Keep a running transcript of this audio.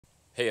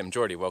Hey, I'm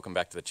Jordy. Welcome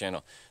back to the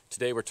channel.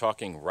 Today we're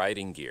talking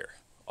riding gear.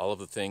 All of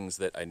the things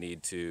that I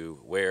need to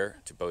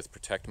wear to both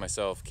protect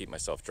myself, keep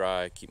myself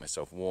dry, keep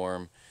myself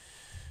warm.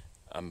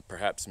 I'm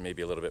perhaps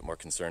maybe a little bit more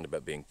concerned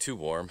about being too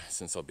warm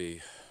since I'll be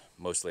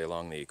mostly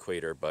along the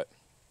equator, but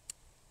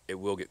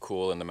it will get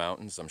cool in the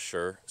mountains, I'm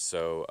sure.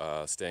 So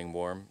staying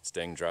warm,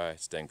 staying dry,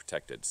 staying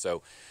protected.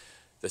 So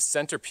the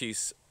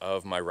centerpiece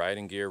of my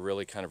riding gear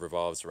really kind of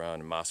revolves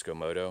around Mosko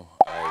Moto.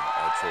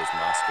 I chose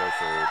Mosko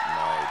for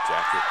my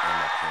jacket and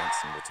my pants,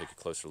 and we'll take a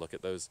closer look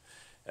at those.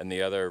 And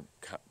the other,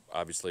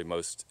 obviously,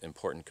 most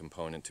important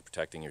component to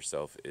protecting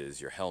yourself is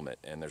your helmet.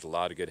 And there's a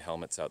lot of good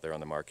helmets out there on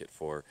the market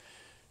for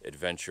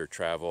adventure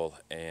travel,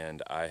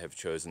 and I have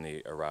chosen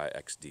the Arai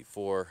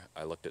XD4.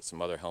 I looked at some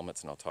other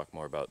helmets, and I'll talk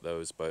more about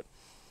those, but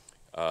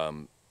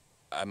I'm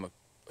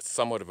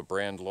somewhat of a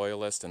brand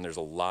loyalist, and there's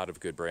a lot of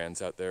good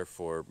brands out there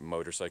for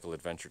motorcycle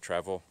adventure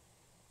travel,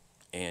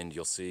 and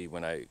you'll see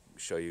when I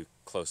show you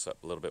close up,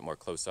 a little bit more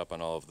close up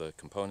on all of the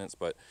components.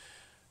 But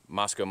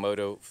Mosko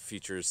Moto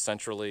features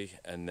centrally,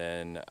 and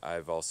then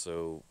I've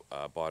also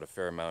bought a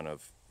fair amount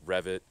of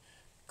REV'IT,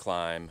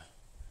 Klim,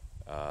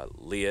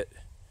 Leatt.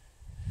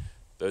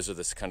 Those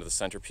are kind of the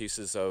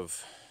centerpieces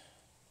of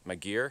my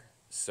gear.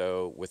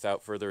 So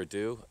without further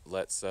ado,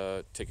 let's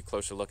take a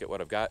closer look at what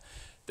I've got.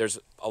 There's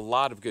a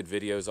lot of good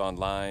videos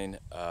online,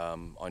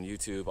 on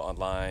YouTube,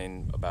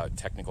 online, about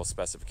technical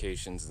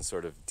specifications and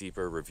sort of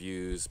deeper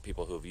reviews,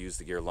 people who have used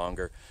the gear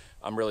longer.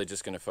 I'm really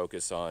just going to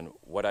focus on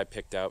what I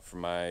picked out for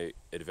my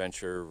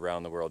adventure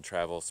around the world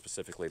travel,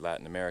 specifically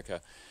Latin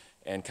America,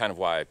 and kind of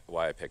why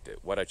I picked it,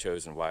 what I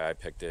chose and why I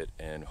picked it,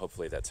 and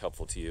hopefully that's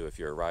helpful to you if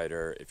you're a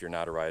rider. If you're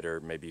not a rider,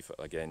 maybe,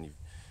 again,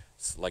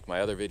 like my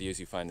other videos,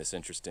 you find this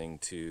interesting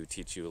to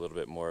teach you a little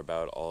bit more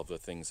about all of the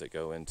things that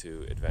go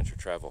into adventure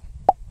travel.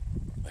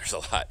 There's a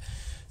lot.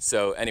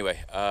 So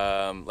anyway,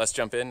 let's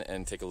jump in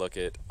and take a look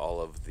at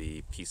all of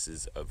the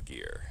pieces of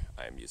gear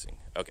I'm using.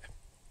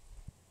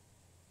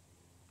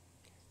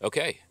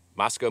 Okay,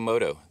 Mosko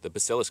Moto, the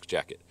Basilisk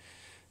jacket.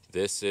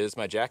 This is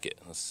my jacket.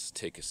 Let's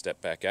take a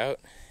step back out,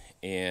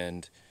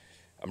 and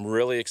I'm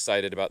really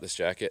excited about this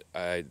jacket.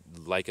 I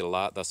like it a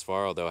lot thus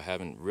far, although I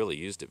haven't really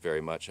used it very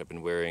much.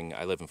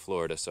 I live in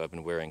Florida, so I've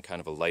been wearing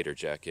kind of a lighter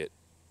jacket,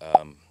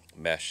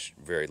 mesh,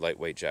 very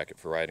lightweight jacket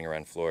for riding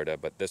around Florida,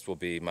 but this will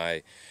be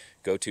my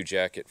go-to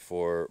jacket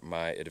for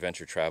my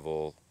adventure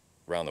travel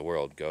around the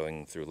world,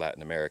 going through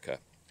Latin America.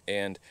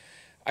 And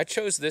I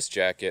chose this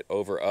jacket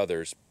over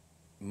others,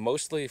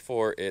 mostly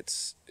for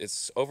its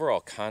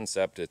overall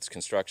concept, its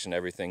construction,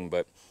 everything,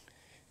 but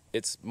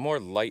it's more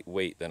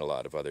lightweight than a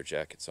lot of other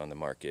jackets on the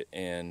market.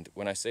 And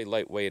when I say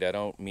lightweight, I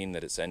don't mean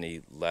that it's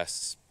any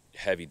less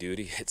heavy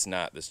duty. It's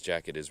not. This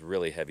jacket is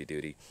really heavy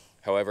duty.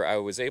 However, I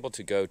was able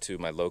to go to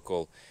my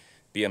local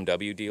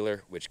BMW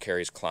dealer, which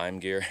carries Klim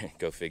gear.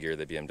 Go figure,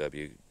 the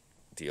BMW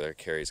dealer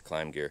carries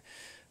Klim gear.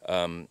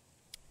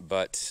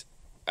 But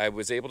I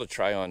was able to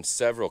try on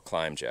several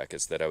Klim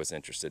jackets that I was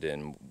interested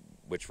in,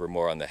 which were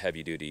more on the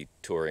heavy-duty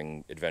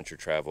touring, adventure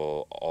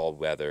travel,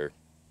 all-weather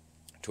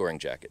touring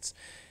jackets.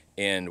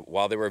 And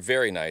while they were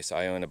very nice,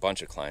 I own a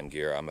bunch of Klim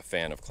gear. I'm a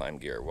fan of Klim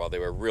gear. While they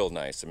were real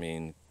nice, I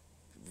mean,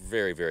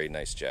 very, very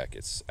nice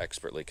jackets,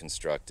 expertly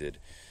constructed,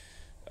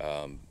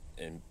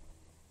 and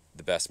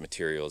the best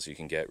materials you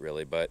can get,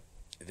 really, but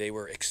they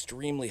were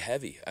extremely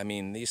heavy. I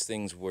mean, these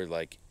things were,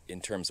 like,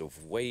 in terms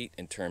of weight,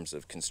 in terms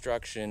of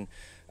construction,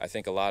 I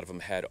think a lot of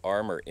them had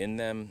armor in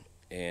them,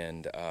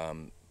 and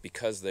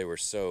because they were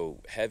so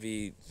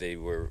heavy, they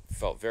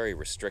felt very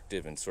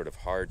restrictive and sort of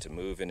hard to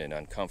move in and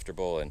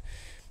uncomfortable. And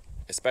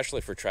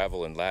especially for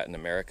travel in Latin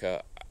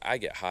America, I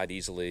get hot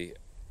easily.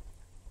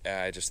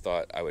 I just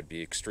thought I would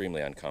be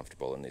extremely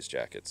uncomfortable in these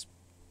jackets.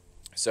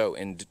 So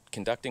in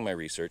conducting my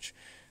research,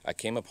 I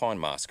came upon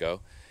Mosko,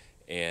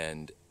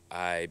 and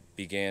I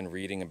began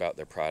reading about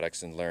their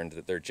products and learned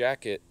that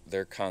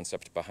their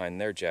concept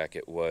behind their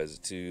jacket was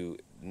to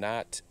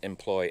not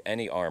employ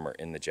any armor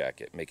in the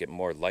jacket, make it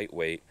more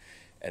lightweight,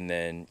 and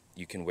then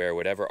you can wear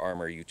whatever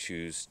armor you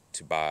choose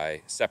to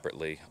buy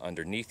separately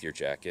underneath your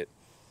jacket,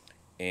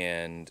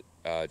 and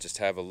just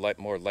have a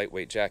more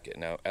lightweight jacket.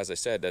 Now, as I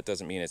said, that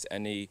doesn't mean it's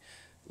any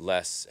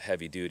less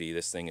heavy duty.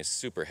 This thing is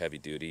super heavy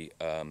duty.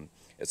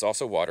 It's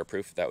also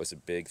waterproof. That was a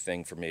big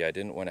thing for me. I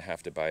didn't want to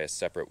have to buy a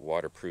separate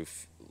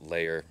waterproof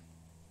layer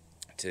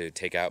to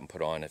take out and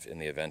put on in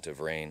the event of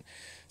rain.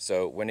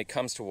 So when it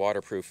comes to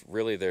waterproof,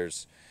 really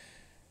there's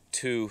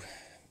two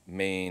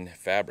main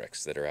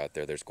fabrics that are out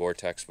there. There's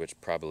Gore-Tex, which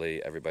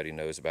probably everybody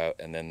knows about,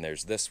 and then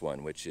there's this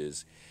one, which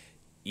is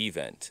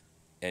REV'IT.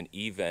 And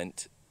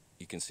REV'IT,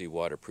 you can see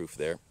waterproof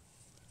there.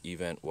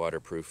 REV'IT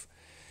Waterproof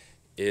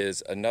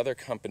is another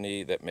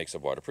company that makes a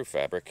waterproof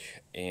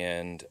fabric,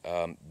 and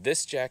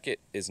this jacket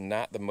is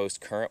not the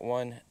most current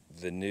one.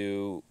 The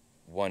new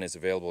one is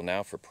available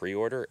now for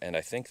pre-order, and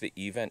I think the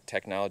REV'IT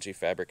technology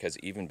fabric has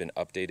even been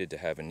updated to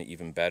have an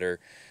even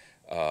better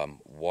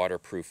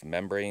waterproof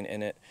membrane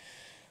in it.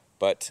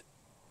 But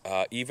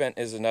REV'IT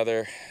is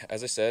another,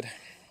 as I said,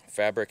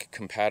 fabric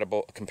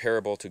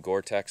comparable to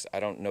Gore-Tex. I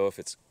don't know if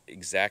it's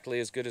exactly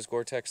as good as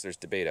Gore-Tex. There's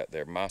debate out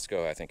there.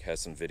 Mosko, I think, has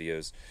some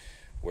videos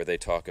where they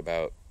talk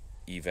about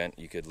REV'IT.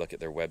 You could look at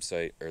their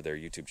website or their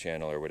YouTube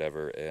channel or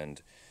whatever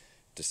and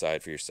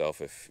decide for yourself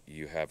if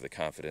you have the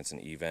confidence in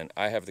REV'IT.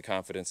 I have the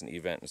confidence in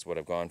REV'IT, is what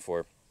I've gone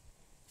for.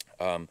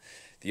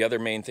 The other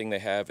main thing they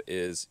have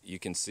is, you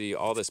can see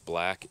all this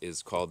black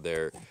is called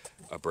their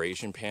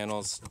abrasion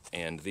panels,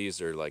 and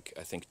these are like,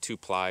 I think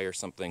 2-ply or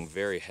something,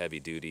 very heavy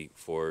duty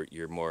for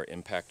your more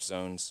impact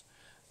zones,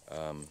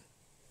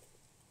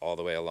 all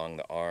the way along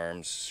the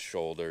arms,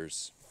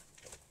 shoulders.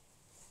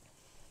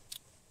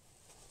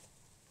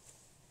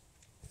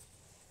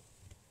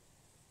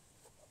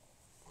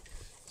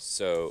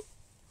 So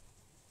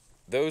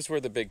those were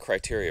the big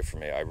criteria for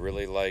me. I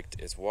really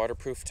liked its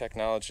waterproof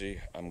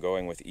technology. I'm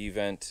going with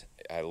REV'IT.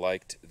 I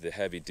liked the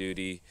heavy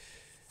duty,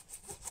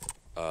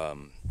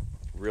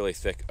 really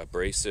thick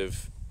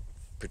abrasive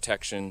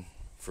protection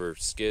for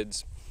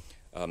skids.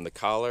 The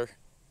collar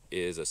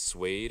is a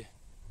suede,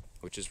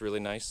 which is really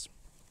nice.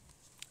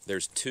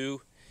 There's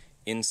 2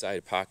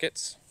 inside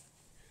pockets,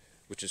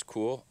 which is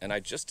cool. And I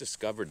just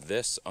discovered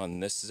this on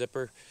this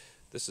zipper.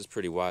 This is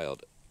pretty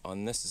wild.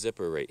 On this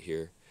zipper right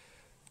here,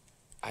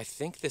 I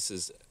think this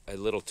is a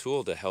little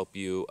tool to help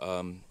you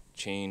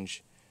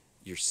change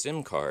your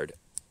SIM card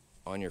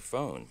on your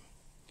phone.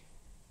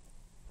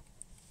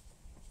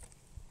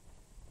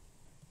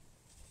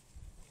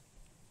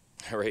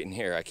 Right in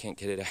here, I can't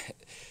get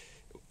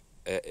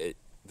it.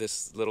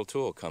 This little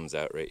tool comes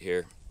out right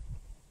here.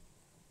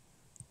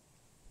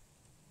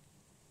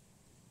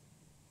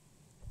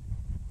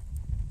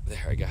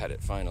 There, I got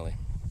it finally.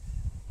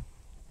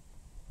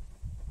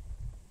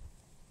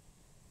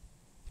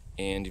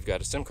 And you've got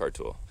a SIM card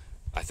tool.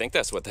 I think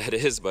that's what that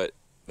is, but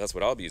that's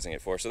what I'll be using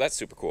it for, so that's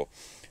super cool.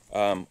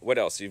 What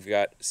else? You've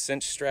got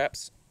cinch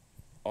straps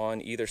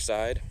on either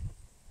side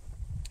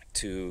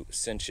to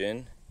cinch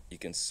in. You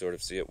can sort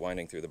of see it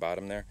winding through the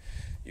bottom there.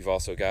 You've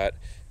also got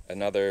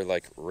another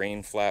like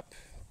rain flap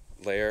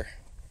layer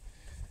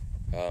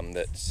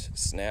that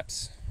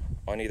snaps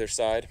on either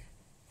side.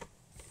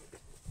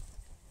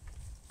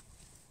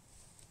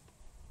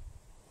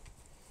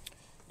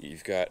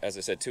 You've got, as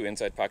I said, 2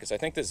 inside pockets. I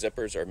think the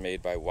zippers are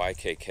made by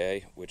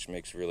YKK, which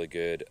makes really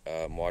good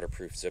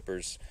waterproof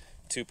zippers.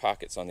 2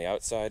 pockets on the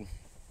outside.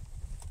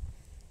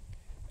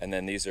 And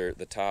then these are,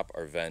 the top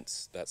are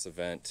vents. That's a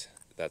vent,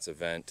 that's a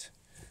vent.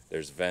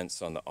 There's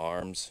vents on the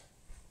arms,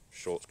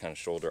 kind of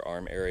shoulder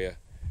arm area,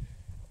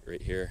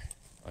 right here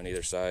on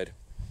either side.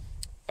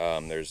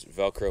 There's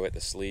Velcro at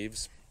the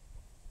sleeves.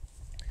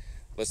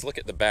 Let's look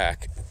at the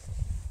back.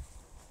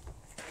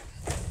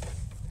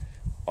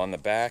 On the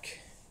back,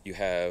 you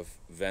have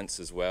vents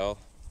as well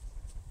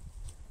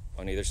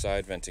on either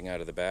side, venting out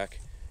of the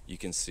back. You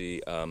can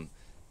see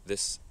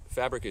this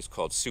fabric is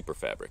called Super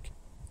Fabric.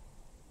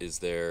 Is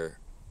their,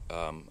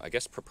 I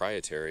guess,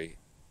 proprietary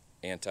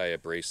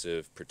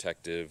anti-abrasive,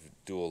 protective,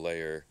 dual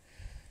layer,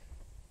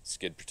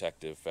 skid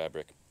protective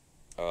fabric.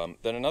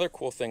 Then another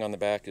cool thing on the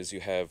back is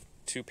you have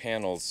 2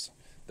 panels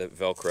that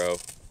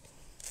Velcro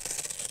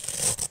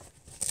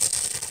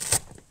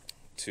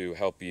to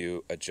help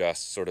you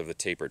adjust sort of the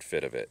tapered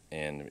fit of it,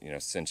 and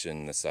cinch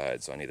in the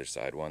sides on either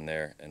side, one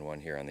there and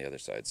one here on the other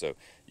side. So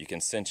you can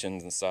cinch in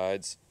the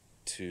sides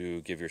to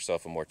give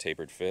yourself a more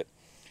tapered fit.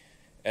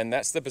 And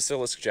that's the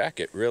Basilisk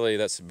jacket. Really,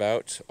 that's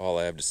about all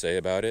I have to say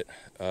about it.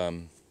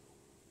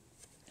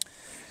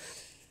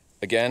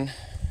 Again,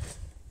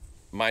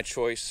 my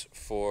choice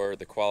for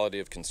the quality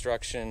of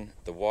construction,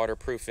 the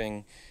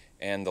waterproofing,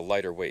 and the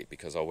lighter weight,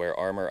 because I'll wear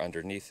armor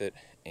underneath it,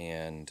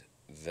 and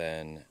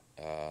then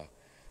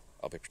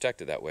I'll be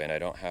protected that way, and I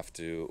don't have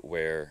to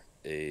wear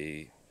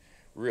a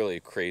really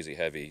crazy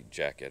heavy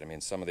jacket. I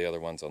mean, some of the other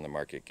ones on the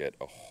market get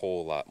a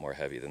whole lot more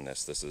heavy than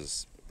this. This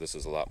is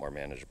a lot more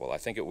manageable. I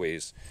think it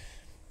weighs,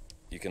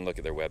 you can look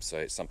at their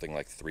website, something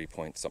like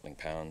 3-point-something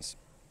pounds,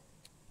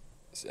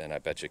 and I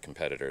bet you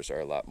competitors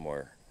are a lot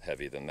more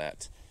heavy than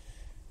that.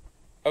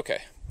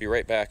 Okay, be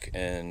right back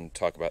and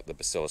talk about the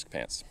Basilisk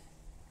pants.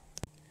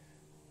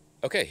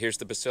 Okay, here's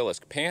the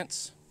Basilisk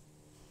pants.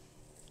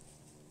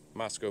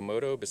 Mosko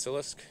Moto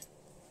Basilisk.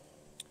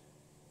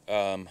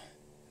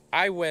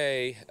 I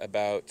weigh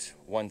about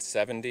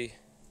 170,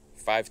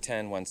 5'10",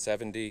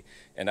 170,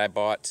 and I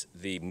bought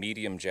the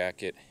medium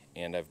jacket,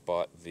 and I've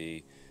bought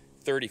the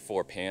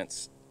 34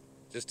 pants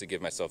just to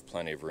give myself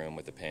plenty of room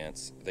with the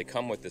pants. They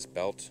come with this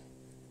belt,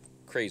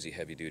 crazy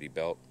heavy duty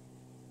belt.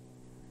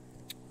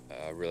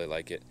 I really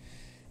like it.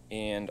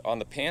 And on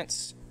the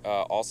pants,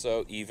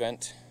 also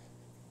REV'IT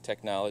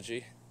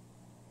technology.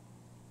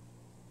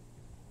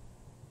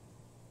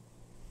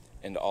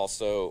 And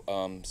also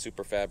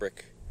Super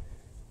Fabric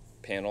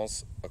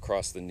panels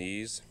across the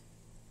knees.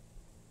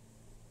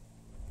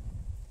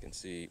 You can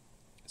see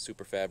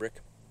Super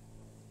Fabric.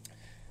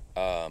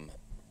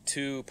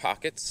 2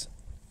 pockets,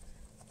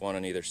 one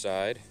on either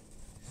side.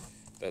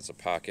 That's a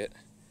pocket.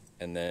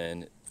 And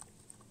then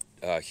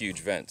huge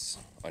vents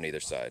on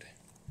either side.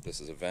 This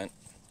is a vent.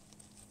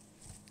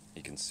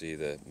 You can see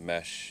the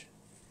mesh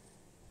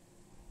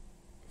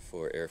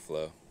for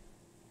airflow.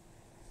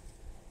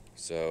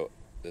 So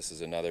This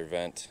is another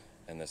vent,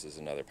 and this is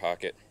another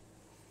pocket.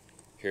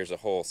 Here's a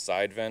whole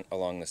side vent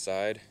along the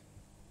side.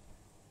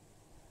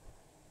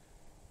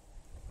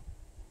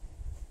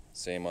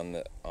 Same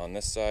on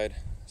this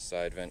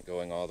side vent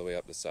going all the way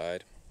up the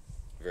side.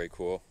 Very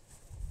cool.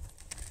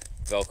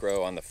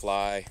 Velcro on the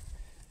fly.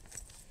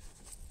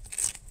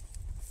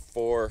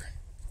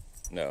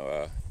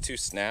 2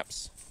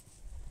 snaps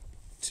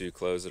to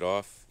close it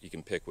off. You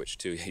can pick which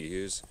 2 you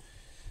use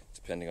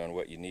depending on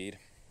what you need.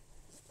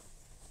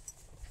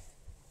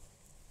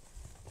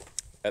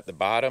 At the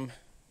bottom,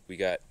 we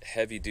got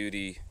heavy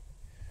duty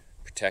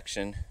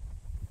protection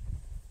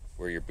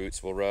where your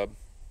boots will rub,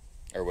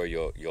 or where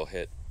you'll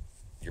hit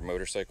your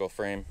motorcycle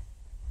frame.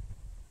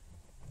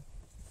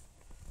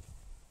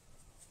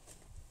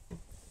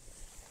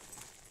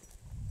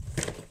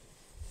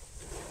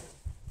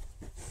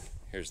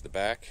 Here's the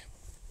back.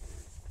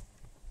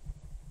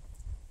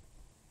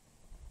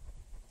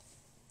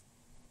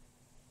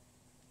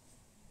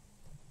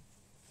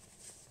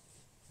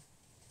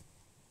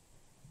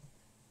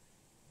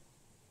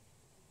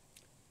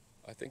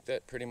 I think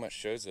that pretty much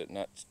shows it.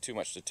 Not too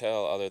much to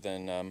tell other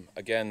than,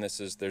 again,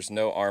 there's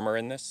no armor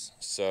in this,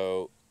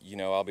 so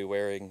I'll be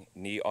wearing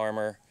knee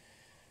armor,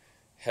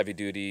 heavy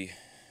duty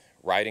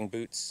riding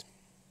boots,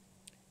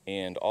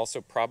 and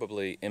also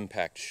probably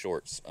impact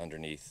shorts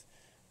underneath,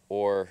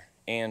 or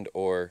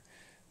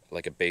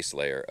like a base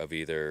layer of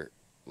either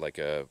like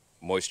a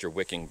moisture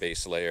wicking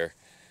base layer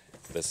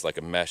that's like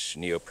a mesh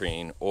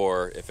neoprene,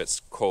 or if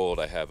it's cold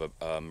I have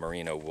a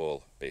merino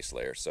wool base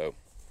layer. So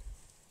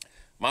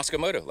Mosko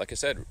Moto, like I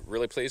said,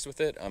 really pleased with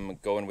it. I'm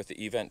going with the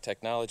REV'IT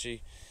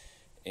technology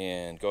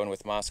and going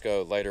with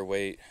Mosko, lighter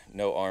weight,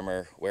 no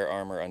armor, wear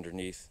armor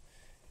underneath,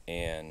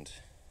 and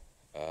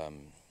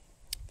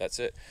that's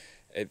it.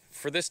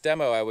 For this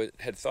demo, I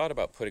had thought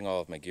about putting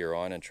all of my gear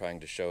on and trying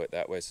to show it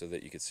that way so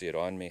that you could see it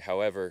on me.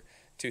 However,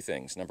 2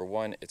 things. Number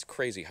 1, it's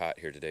crazy hot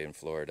here today in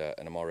Florida,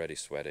 and I'm already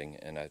sweating,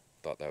 and I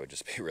thought that would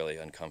just be really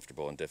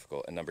uncomfortable and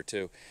difficult. And number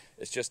 2,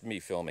 it's just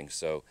me filming,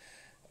 so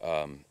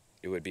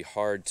it would be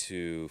hard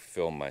to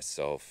film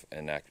myself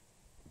and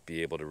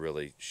be able to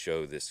really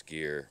show this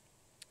gear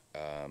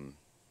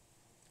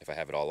if I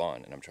have it all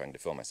on and I'm trying to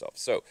film myself.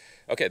 So,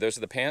 okay, those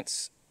are the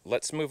pants.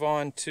 Let's move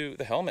on to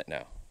the helmet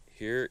now.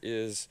 Here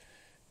is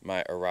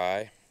my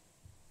Arai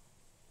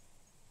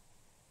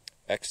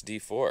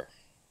XD4,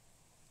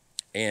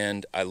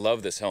 and I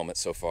love this helmet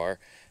so far.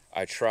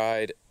 I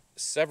tried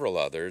several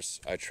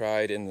others. I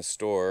tried in the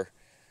store.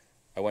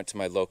 I went to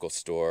my local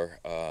store,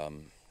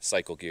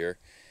 Cycle Gear,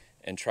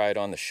 and tried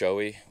on the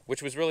Shoei,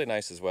 which was really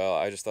nice as well.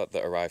 I just thought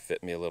the Arai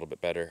fit me a little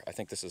bit better. I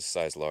think this is a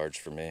size large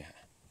for me.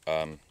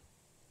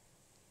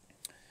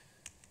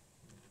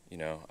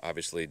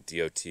 Obviously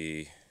DOT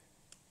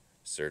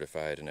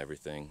certified and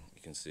everything.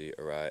 You can see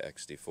Arai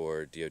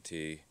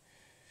XD4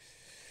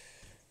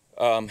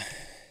 DOT.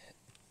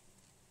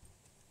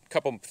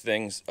 Couple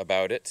things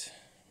about it.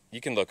 You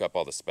can look up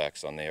all the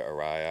specs on the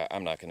Arai.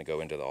 I'm not going to go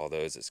into all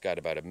those. It's got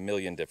about 1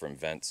 million different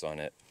vents on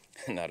it.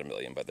 Not 1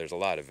 million, but there's a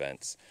lot of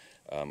vents.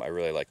 I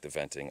really like the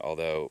venting,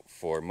 although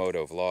for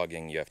moto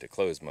vlogging you have to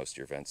close most of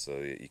your vents so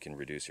that you can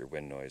reduce your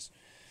wind noise.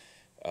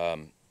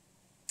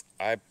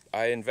 I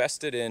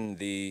invested in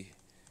the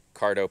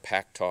Cardo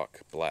Pack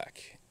Talk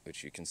Black,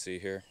 which you can see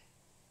here,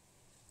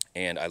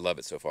 and I love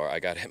it so far. I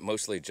got it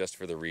mostly just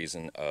for the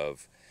reason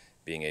of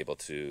being able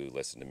to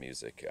listen to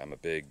music. I'm a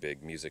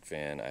big music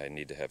fan. I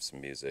need to have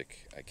some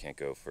music. I can't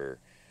go for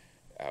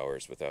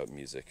hours without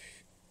music.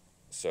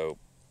 So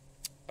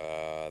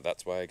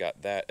that's why I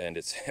got that, and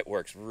it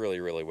works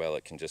really well.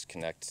 It can just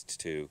connect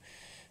to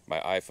my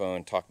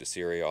iPhone, talk to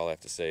Siri. All I have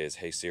to say is,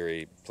 hey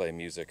Siri, play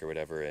music or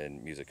whatever,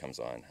 and music comes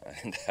on.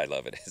 And I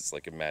love it. It's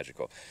like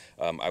magical.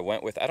 I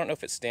went with, I don't know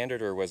if it's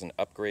standard or was an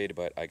upgrade,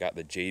 but I got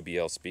the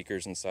JBL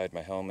speakers inside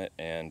my helmet,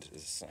 and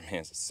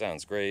it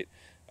sounds great.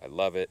 I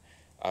love it.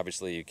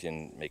 Obviously you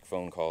can make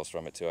phone calls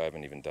from it too. I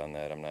haven't even done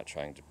that. I'm not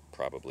trying to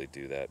probably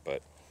do that,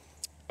 but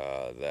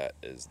that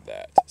is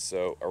that.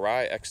 So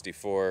Arai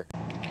XD4.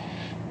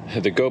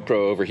 The GoPro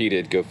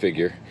overheated, go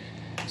figure.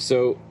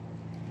 So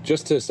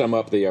just to sum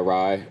up the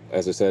Arai,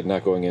 as I said,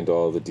 not going into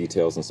all the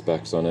details and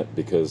specs on it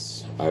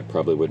because I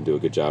probably wouldn't do a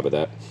good job of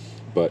that.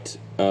 But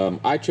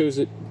I chose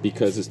it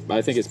because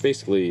I think it's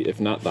basically, if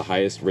not the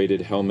highest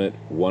rated helmet,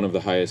 one of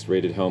the highest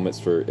rated helmets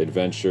for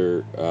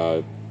adventure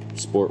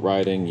sport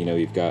riding.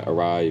 You've got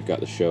Arai, you've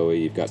got the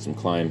Shoei, you've got some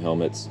Klim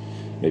helmets,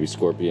 maybe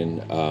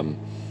Scorpion.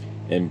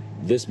 And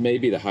this may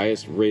be the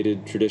highest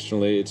rated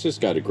traditionally. It's just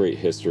got a great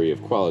history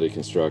of quality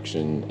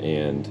construction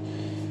and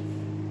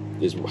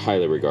is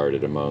highly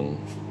regarded among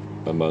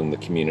the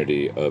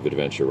community of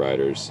adventure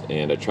riders.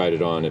 And I tried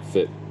it on. It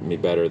fit me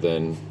better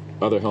than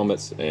other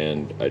helmets,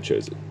 and I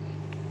chose it.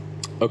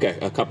 Okay,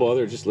 a couple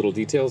other just little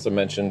details. I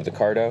mentioned the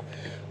Cardo,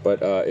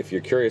 but if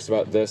you're curious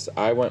about this,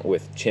 I went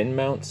with chin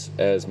mounts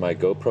as my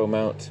GoPro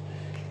mount,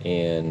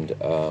 and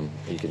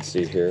you can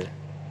see here,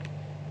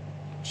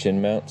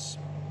 chin mounts.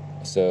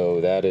 So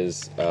that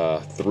is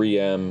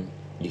 3M.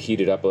 You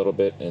heat it up a little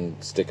bit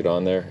and stick it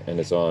on there, and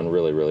it's on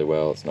really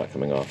well. It's not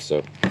coming off.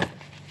 So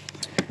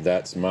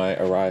that's my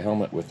Arai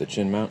helmet with the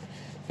chin mount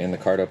and the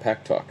Cardo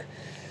Pack Talk.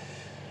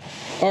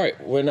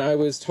 Alright, when I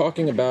was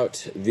talking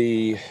about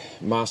the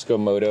Mosko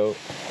Moto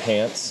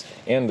pants,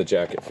 and the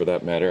jacket for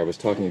that matter, I was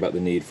talking about the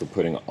need for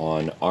putting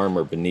on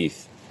armor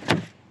beneath.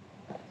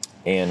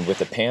 And with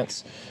the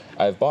pants,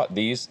 I've bought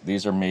these.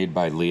 These are made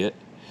by Leatt,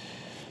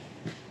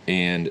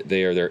 and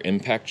they are their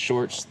impact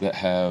shorts that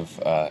have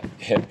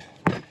hip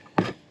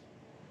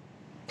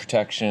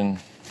protection,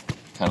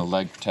 kind of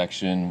leg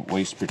protection,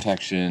 waist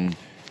protection,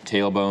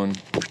 tailbone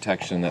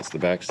protection. That's the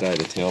back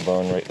side of the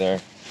tailbone right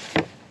there.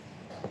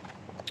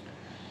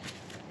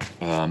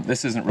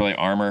 This isn't really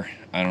armor.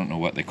 I don't know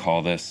what they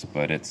call this,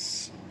 but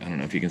it's, I don't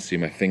know if you can see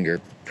my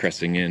finger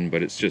pressing in,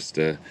 but it's just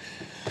a,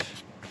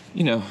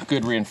 you know,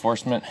 good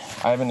reinforcement.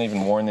 I haven't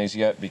even worn these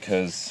yet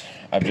because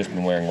I've just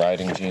been wearing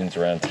riding jeans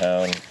around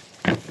town.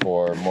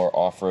 For more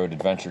off-road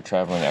adventure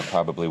traveling, I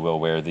probably will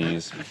wear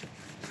these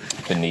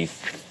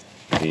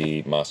beneath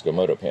the Mosko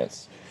Moto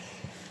pants.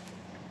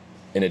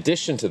 In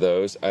addition to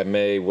those, I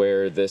may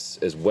wear this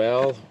as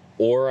well,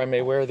 or I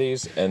may wear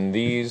these, and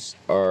these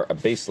are a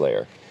base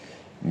layer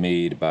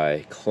made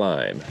by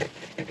Klim.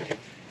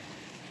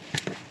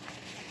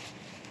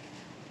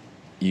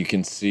 You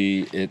can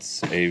see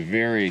it's a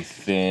very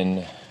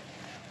thin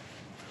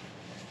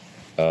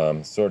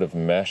sort of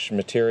mesh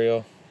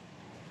material.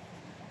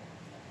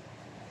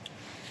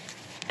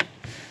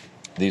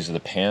 These are the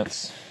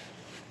pants.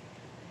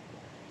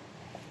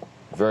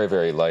 Very,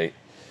 very light.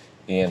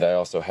 And I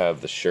also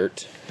have the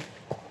shirt.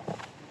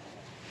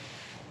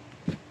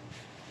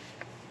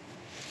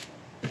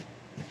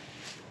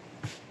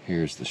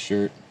 Here's the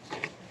shirt.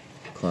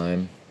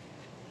 Klim.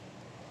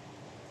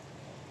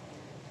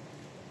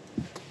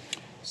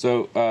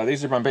 So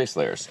these are my base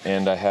layers,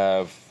 and I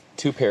have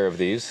 2 pair of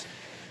these.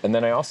 And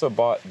then I also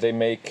bought, they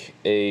make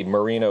a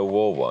merino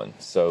wool one,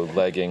 so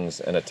leggings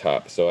and a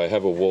top. So I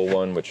have a wool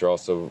one, which are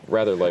also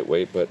rather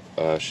lightweight, but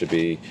should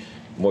be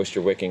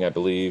moisture wicking, I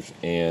believe,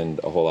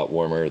 and a whole lot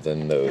warmer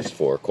than those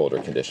for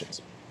colder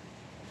conditions.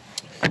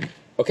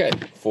 Okay,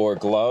 for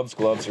gloves,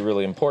 gloves are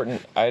really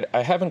important. I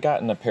haven't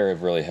gotten a pair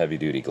of really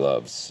heavy-duty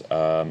gloves.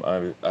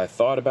 I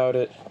thought about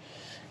it.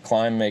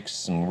 Klim makes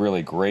some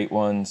really great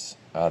ones.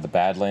 The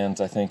Badlands,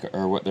 I think,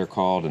 are what they're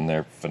called, and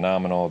they're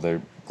phenomenal.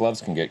 Their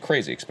gloves can get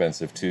crazy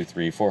expensive,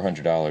 $200,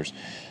 $300, $400.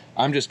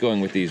 I'm just going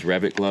with these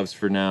REV'IT gloves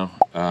for now.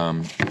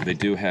 They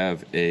do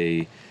have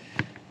a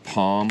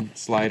palm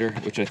slider,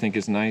 which I think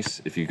is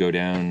nice. If you go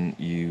down,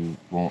 you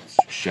won't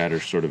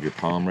shatter sort of your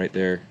palm right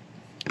there.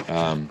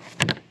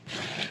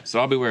 So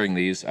I'll be wearing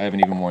these. I haven't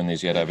even worn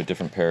these yet. I have a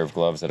different pair of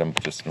gloves that I'm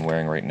just been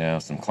wearing right now,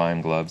 some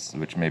Klim gloves,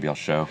 which maybe I'll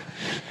show.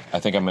 I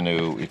think I'm going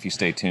to, if you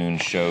stay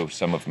tuned, show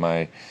some of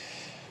my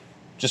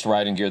just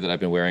riding gear that I've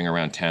been wearing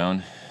around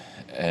town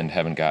and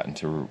haven't gotten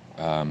to,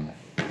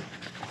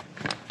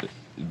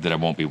 that I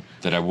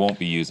won't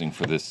be using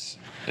for this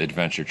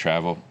adventure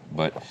travel.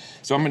 But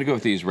so I'm going to go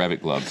with these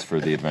REV'IT gloves for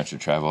the adventure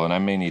travel, and I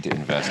may need to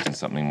invest in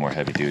something more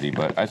heavy duty,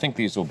 but I think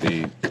these will be,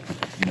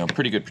 you know,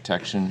 pretty good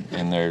protection,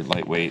 and they're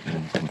lightweight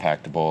and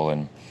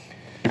compactable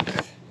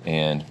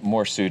and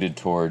more suited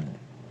toward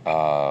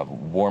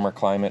warmer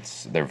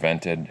climates. They're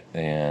vented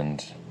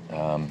and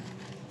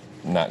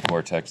not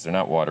Gore-Tex. They're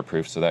not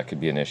waterproof, so that could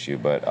be an issue,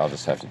 but I'll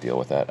just have to deal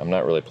with that. I'm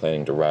not really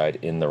planning to ride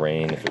in the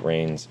rain. If it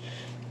rains,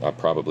 I'll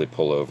probably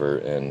pull over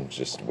and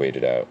just wait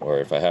it out. Or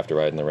if I have to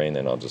ride in the rain,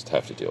 then I'll just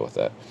have to deal with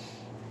that.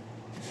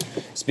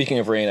 Speaking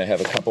of rain, I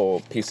have a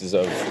couple pieces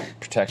of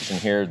protection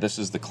here. This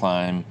is the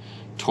Klim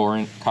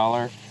Torrent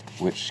collar,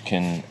 which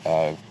can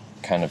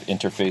kind of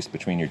interface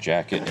between your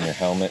jacket and your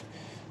helmet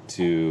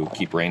to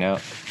keep rain out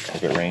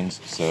if it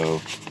rains.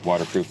 So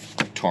waterproof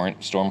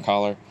Torrent storm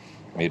collar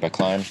made by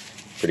Klim.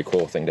 Pretty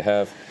cool thing to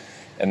have.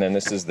 And then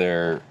this is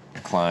their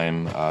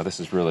Klim. This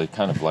is really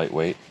kind of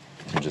lightweight.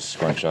 You can just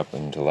scrunch up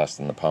into less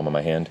than the palm of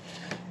my hand.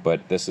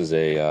 But this is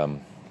a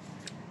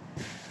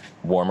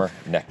warmer,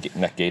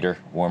 neck gaiter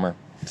warmer.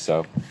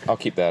 So I'll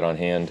keep that on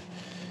hand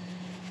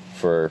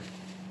for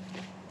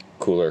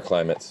cooler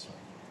climates.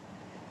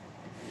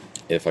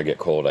 If I get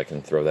cold, I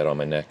can throw that on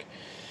my neck.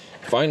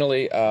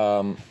 Finally,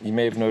 you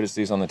may have noticed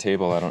these on the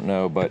table, I don't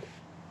know, but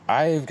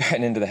I've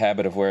gotten into the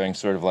habit of wearing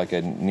sort of like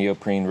a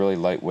neoprene, really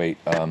lightweight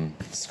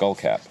skull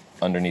cap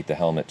underneath the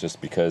helmet, just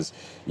because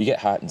you get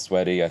hot and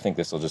sweaty. I think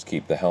this will just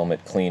keep the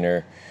helmet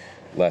cleaner,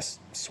 less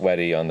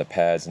sweaty on the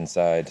pads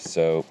inside.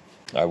 So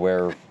I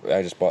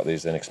just bought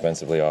these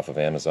inexpensively off of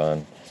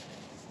Amazon.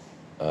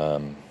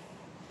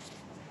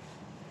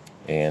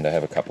 And I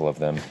have a couple of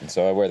them, and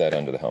so I wear that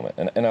under the helmet,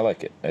 and I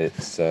like it.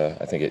 It's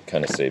I think it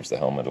kind of saves the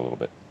helmet a little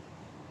bit.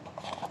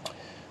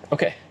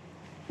 Okay,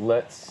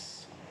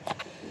 let's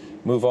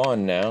move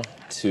on now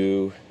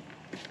to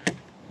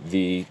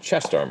the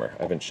chest armor.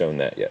 I haven't shown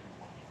that yet.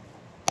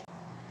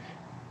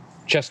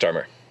 Chest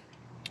armor,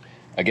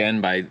 again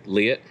by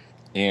Leatt,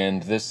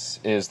 and this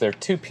is their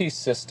 2-piece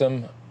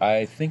system.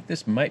 I think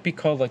this might be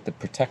called like the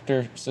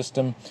protector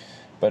system,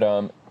 but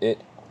it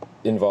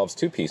involves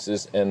 2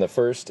 pieces, and the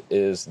first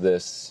is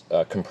this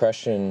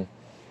compression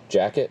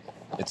jacket.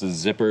 It's a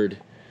zippered,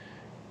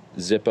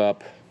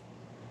 zip-up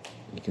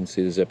You can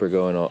see the zipper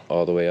going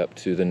all the way up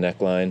to the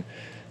neckline.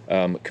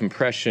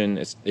 Compression,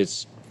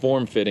 it's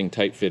form-fitting,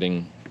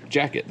 tight-fitting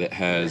jacket that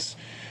has,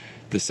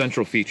 the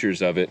central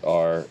features of it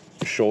are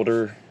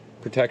shoulder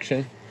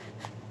protection,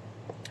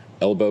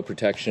 elbow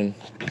protection,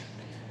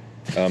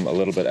 a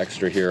little bit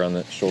extra here on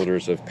the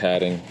shoulders of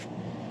padding,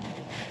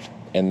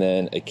 and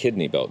then a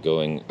kidney belt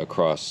going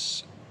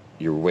across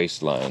your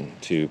waistline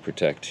to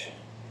protect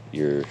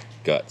your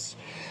guts.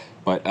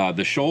 But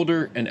the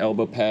shoulder and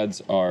elbow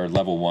pads are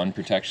level 1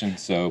 protection,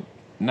 so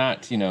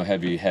not,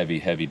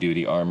 heavy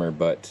duty armor,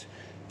 but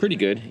pretty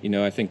good.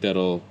 I think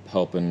that'll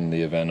help in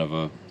the event of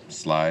a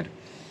slide.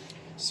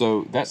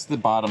 So that's the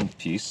bottom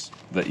piece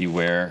that you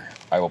wear.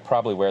 I will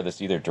probably wear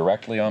this either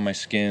directly on my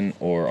skin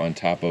or on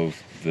top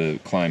of the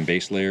Klim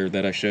base layer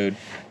that I showed.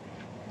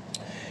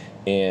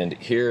 And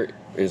here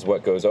is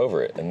what goes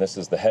over it, and this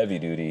is the heavy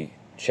duty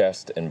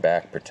chest and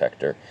back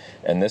protector,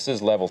 and this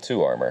is level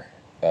 2 armor.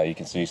 You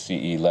can see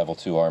CE level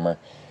 2 armor.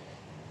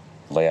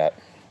 Leatt.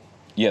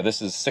 Yeah,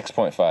 this is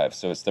 6.5,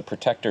 so it's the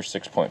Protector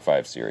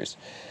 6.5 series.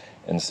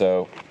 And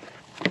so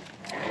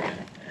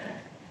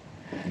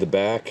the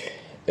back,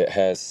 it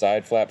has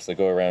side flaps that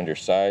go around your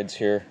sides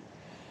here.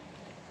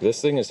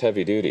 This thing is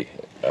heavy duty.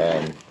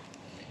 And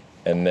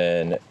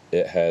then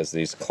it has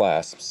these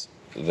clasps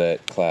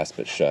that clasp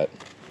it shut.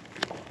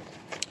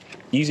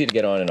 Easy to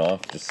get on and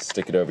off, just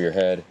stick it over your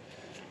head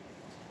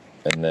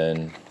and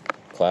then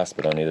clasp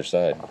it on either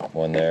side.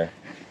 One there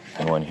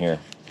and one here.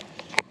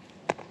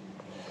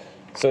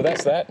 So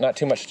that's that. Not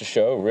too much to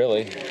show,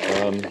 really.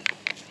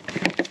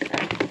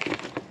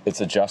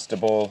 It's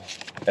adjustable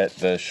at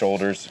the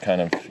shoulders.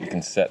 Kind of, you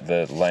can set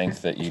the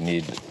length that you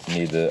need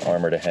the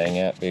armor to hang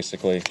at,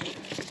 basically.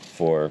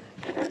 For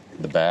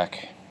the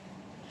back,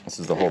 this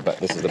is the whole back.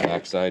 This is the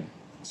back side,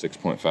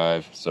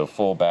 6.5. So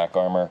full back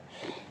armor,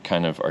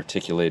 kind of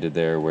articulated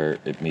there where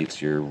it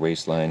meets your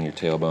waistline, your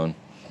tailbone.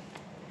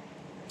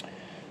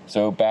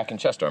 So back and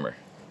chest armor,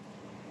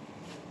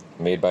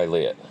 made by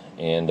Leatt,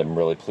 and I'm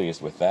really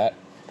pleased with that.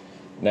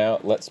 Now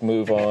let's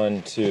move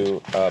on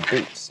to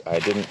boots. I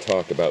didn't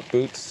talk about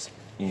boots,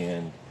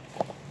 and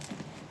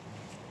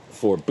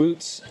for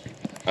boots,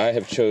 I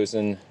have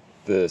chosen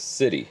the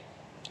Sidi,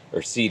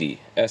 or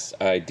Sidi,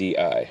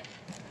 S-I-D-I.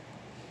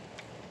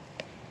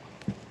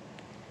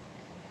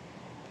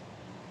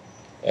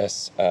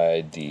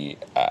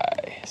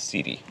 S-I-D-I,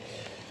 Sidi.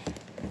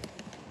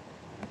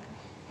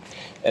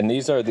 And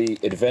these are the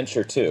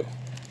Adventure 2.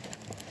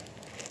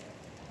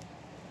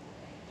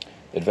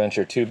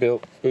 Adventure 2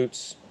 built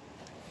boots,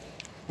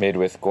 made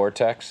with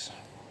Gore-Tex.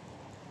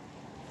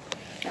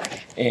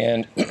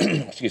 And,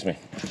 excuse me,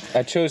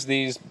 I chose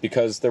these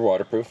because they're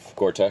waterproof,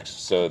 Gore-Tex,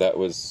 so that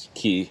was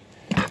key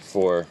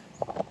for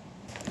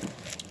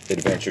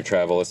adventure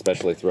travel,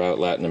 especially throughout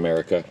Latin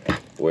America,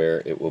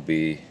 where it will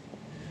be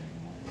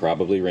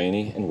probably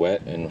rainy and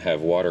wet and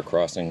have water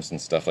crossings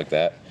and stuff like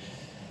that.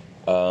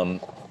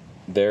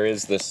 There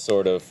is this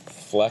sort of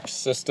flex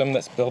system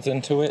that's built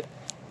into it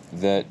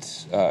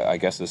that I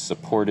guess is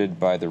supported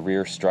by the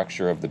rear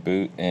structure of the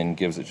boot and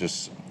gives it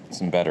just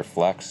some better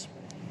flex.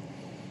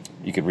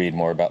 You could read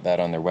more about that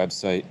on their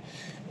website.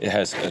 It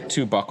has a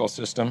 2-buckle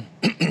system,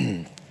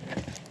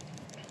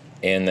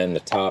 and then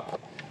the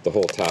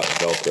whole top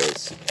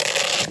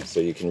velcros, so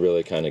you can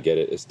really kind of get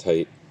it as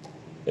tight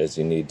as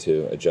you need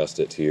to adjust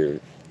it to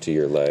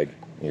your leg,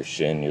 your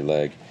shin, your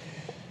leg.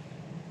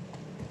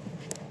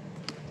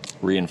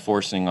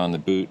 Reinforcing on the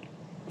boot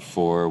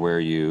for where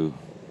you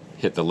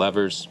hit the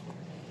levers.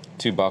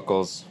 2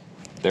 buckles,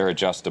 they're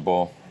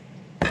adjustable.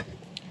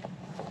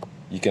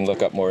 You can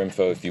look up more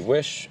info if you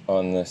wish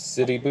on the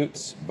Sidi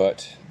boots,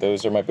 but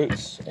those are my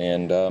boots,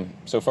 and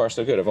so far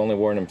so good. I've only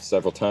worn them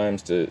several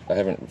times. I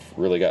haven't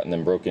really gotten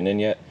them broken in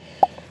yet,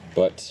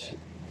 but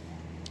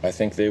I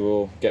think they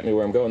will get me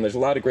where I'm going. There's a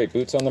lot of great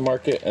boots on the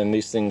market, and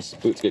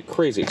boots get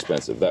crazy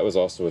expensive. That was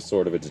also a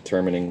sort of a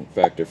determining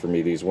factor for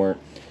me. These weren't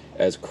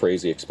as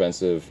crazy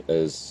expensive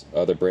as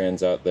other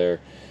brands out there.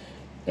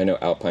 I know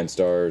Alpine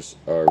Stars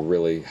are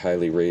really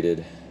highly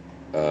rated.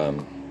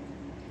 I'm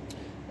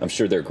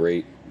sure they're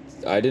great.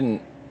 I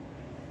didn't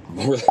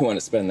really want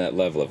to spend that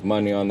level of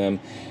money on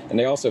them, and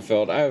they also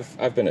felt,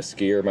 I've been a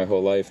skier my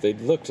whole life. They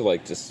looked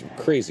like just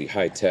crazy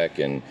high tech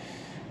and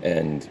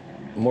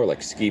more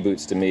like ski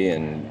boots to me,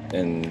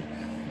 and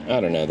I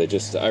don't know,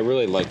 I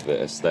really like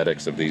the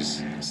aesthetics of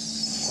these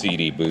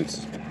Sidi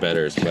boots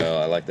better as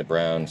well. I like the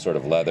brown sort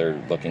of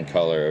leather looking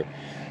color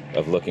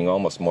of looking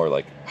almost more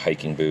like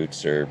hiking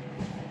boots, or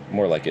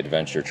more like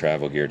adventure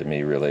travel gear to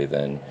me, really,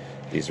 than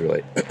these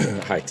really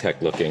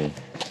high-tech looking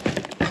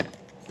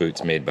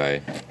boots made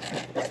by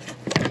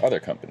other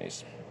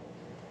companies.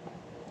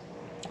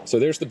 So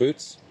there's the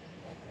boots.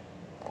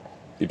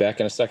 Be back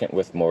in a second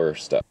with more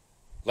stuff.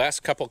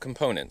 Last couple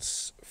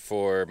components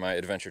for my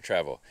adventure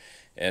travel,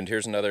 and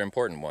here's another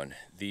important one.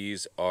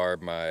 These are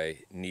my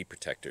knee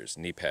protectors,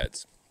 knee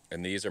pads,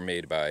 and these are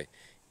made by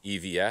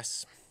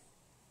EVS.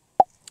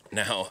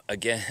 Now,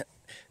 again,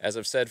 as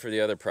I've said for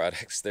the other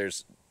products,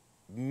 there's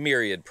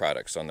myriad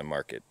products on the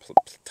market,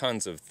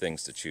 tons of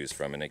things to choose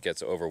from, and it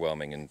gets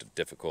overwhelming and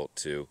difficult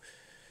to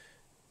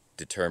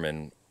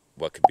determine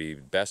what could be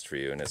best for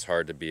you, and it's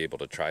hard to be able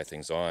to try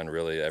things on.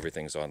 Really,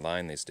 everything's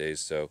online these days,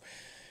 so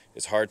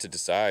it's hard to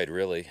decide,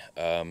 really.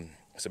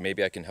 So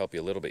maybe I can help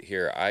you a little bit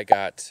here. I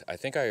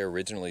think I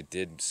originally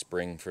did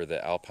spring for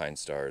the Alpine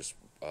Stars.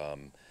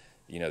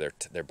 You know,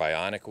 they're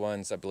bionic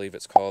ones, I believe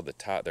it's called.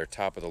 They're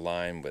top of the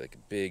line with a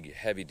big,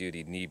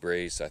 heavy-duty knee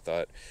brace. I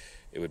thought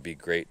it would be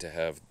great to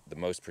have the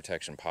most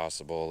protection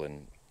possible,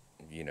 and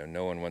you know,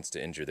 no one wants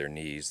to injure their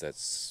knees.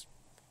 That's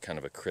kind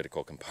of a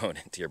critical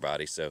component to your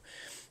body. So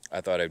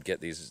I thought I'd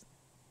get these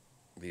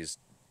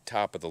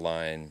top of the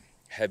line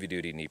heavy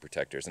duty knee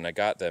protectors, and I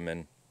got them,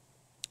 and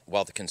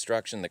while the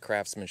construction, the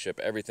craftsmanship,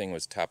 everything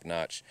was top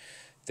notch,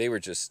 they were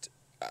just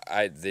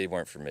they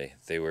weren't for me.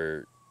 They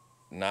were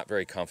not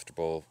very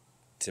comfortable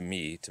to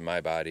me, to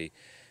my body.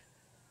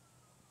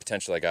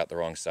 Potentially I got the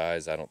wrong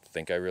size. I don't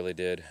think I really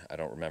did. I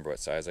don't remember what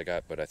size I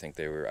got, but I think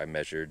I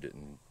measured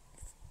and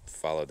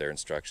followed their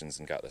instructions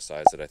and got the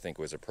size that I think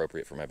was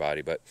appropriate for my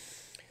body. But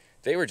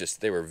they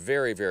were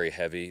very, very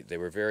heavy. They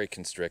were very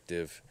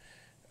constrictive.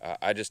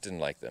 I just didn't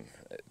like them.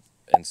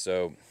 And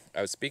so I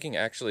was speaking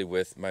actually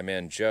with my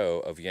man Joe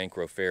of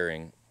Yankro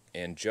Fairing,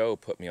 and Joe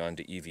put me on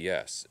to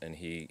EVS, and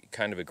he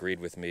kind of agreed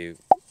with me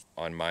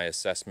on my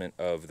assessment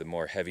of the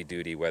more heavy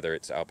duty, whether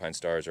it's Alpine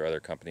Stars or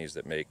other companies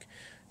that make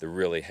the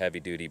really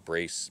heavy duty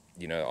brace.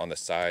 You know, on the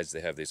sides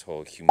they have these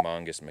whole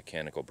humongous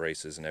mechanical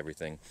braces and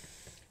everything.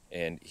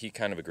 And he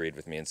kind of agreed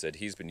with me and said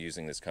he's been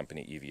using this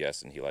company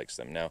EVS and he likes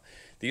them. Now,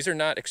 these are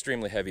not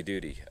extremely heavy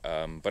duty,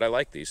 but I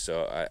like these,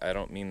 so I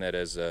don't mean that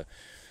as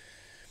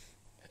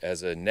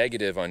a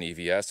negative on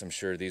EVS. I'm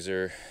sure these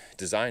are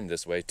designed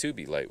this way to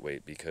be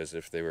lightweight, because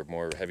if they were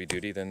more heavy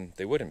duty, then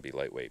they wouldn't be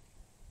lightweight.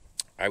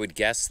 I would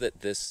guess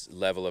that this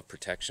level of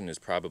protection is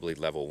probably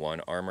level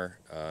 1 armor.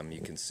 You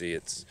can see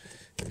it's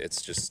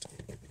just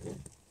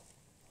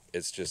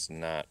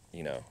not,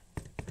 you know,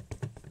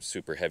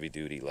 super heavy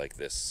duty like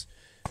this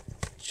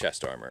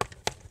chest armor.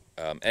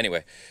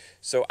 Anyway,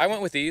 so I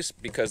went with these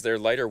because they're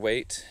lighter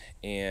weight,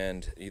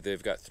 and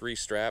they've got 3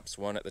 straps,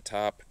 1 at the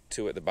top,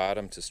 2 at the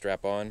bottom to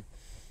strap on.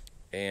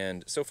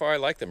 And so far I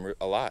like them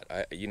a lot.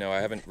 I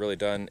haven't really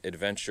done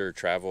adventure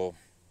travel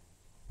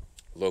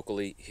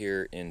locally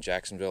here in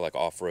Jacksonville, like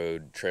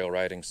off-road trail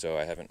riding, so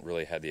I haven't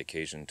really had the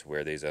occasion to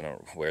wear these. I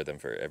don't wear them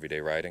for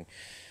everyday riding.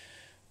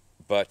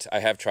 But I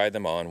have tried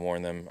them on,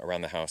 worn them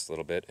around the house a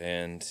little bit,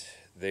 and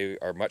they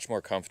are much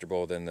more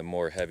comfortable than the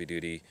more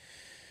heavy-duty,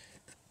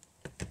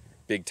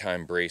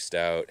 big-time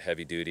braced-out,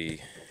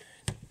 heavy-duty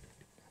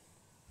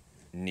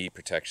knee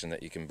protection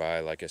that you can buy,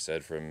 like I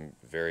said, from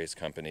various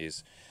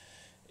companies.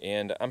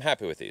 And I'm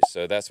happy with these,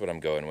 so that's what I'm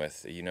going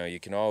with. You know,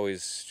 you can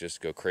always just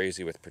go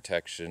crazy with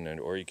protection,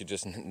 or you could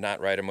just not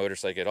ride a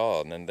motorcycle at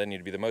all, and then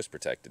you'd be the most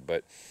protected.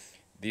 But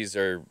these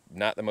are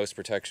not the most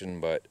protection,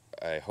 but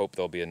I hope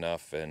they'll be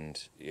enough.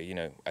 And, you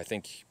know, I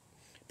think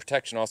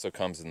protection also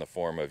comes in the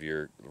form of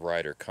your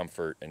rider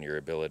comfort and your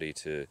ability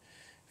to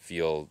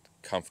feel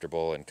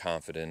comfortable and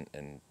confident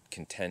and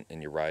content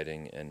in your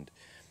riding, and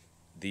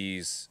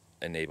these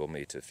enable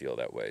me to feel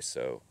that way.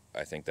 So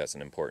I think that's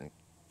an important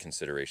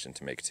consideration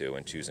to make too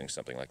when choosing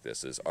something like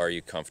this. Is, are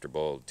you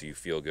comfortable? Do you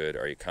feel good?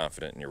 Are you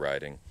confident in your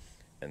riding?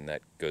 And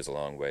that goes a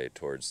long way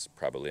towards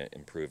probably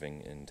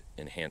improving and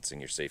enhancing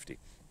your safety.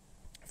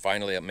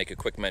 Finally, I'll make a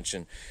quick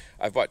mention.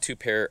 I've bought 2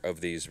 pair of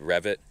these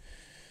REV'IT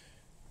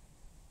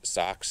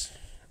socks.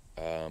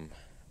 I'm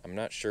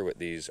not sure what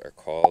these are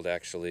called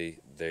actually.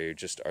 They're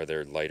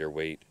lighter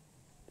weight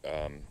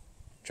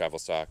travel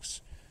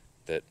socks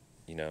that,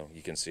 you know,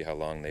 you can see how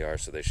long they are,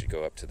 so they should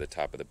go up to the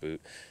top of the boot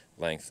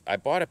length. I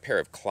bought a pair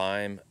of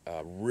Klim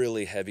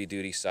really heavy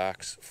duty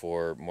socks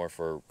for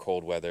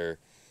cold weather,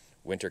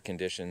 winter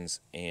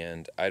conditions,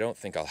 and I don't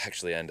think I'll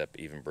actually end up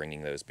even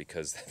bringing those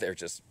because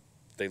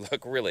they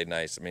look really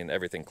nice. I mean,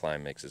 everything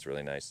Klim makes is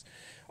really nice.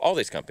 All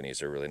these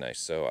companies are really nice,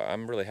 so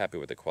I'm really happy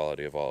with the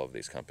quality of all of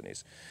these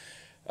companies.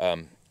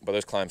 But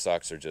those Klim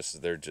socks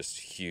they're just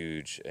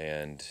huge,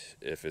 and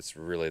if it's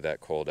really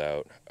that cold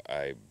out,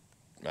 I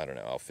don't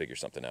know, I'll figure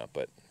something out,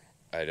 but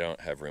I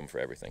don't have room for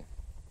everything.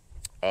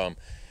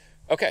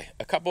 Okay,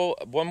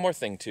 one more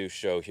thing to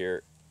show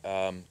here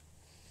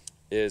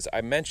is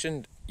I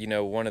mentioned, you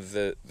know, one of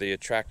the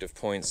attractive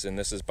points, and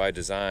this is by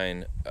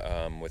design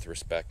with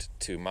respect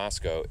to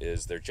Mosko,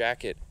 is their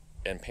jacket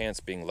and pants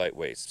being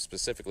lightweight,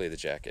 specifically the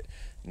jacket.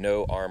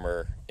 No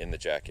armor in the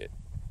jacket.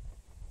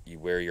 You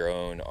wear your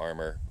own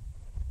armor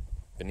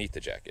beneath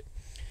the jacket.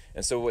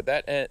 And so what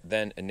that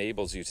then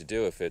enables you to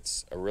do, if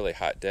it's a really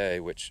hot day,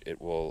 which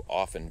it will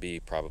often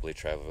be, probably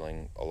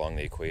traveling along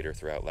the equator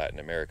throughout Latin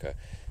America,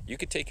 you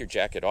could take your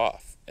jacket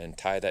off and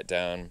tie that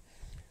down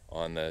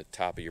on the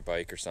top of your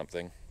bike or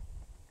something,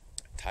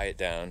 tie it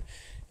down,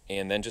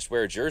 and then just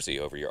wear a jersey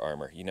over your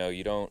armor. You know,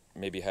 you don't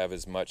maybe have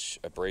as much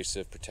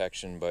abrasive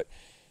protection, but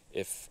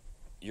if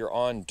you're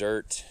on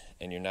dirt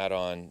and you're not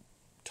on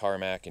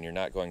tarmac and you're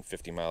not going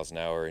 50 miles an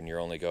hour and you're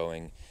only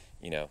going,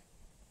 you know,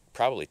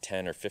 probably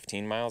 10 or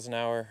 15 miles an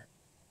hour,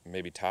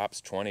 maybe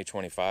tops 20,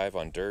 25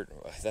 on dirt,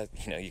 that,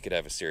 you know, you could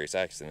have a serious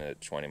accident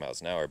at 20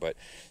 miles an hour. But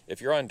if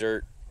you're on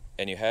dirt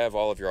and you have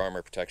all of your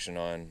armor protection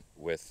on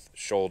with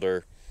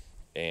shoulder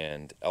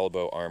and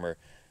elbow armor,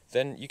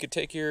 then you could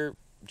take your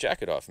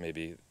jacket off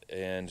maybe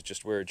and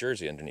just wear a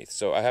jersey underneath.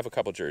 So I have a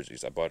couple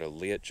jerseys. I bought a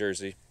Leatt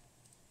jersey.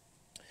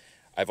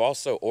 I've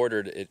also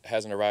ordered, it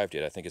hasn't arrived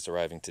yet, I think it's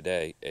arriving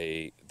today,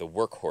 the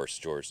workhorse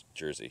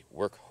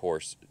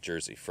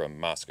jersey from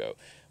Mosko,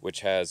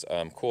 which has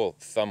cool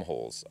thumb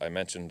holes. I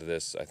mentioned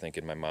this, I think,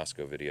 in my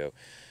Mosko video,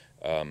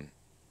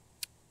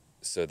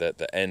 so that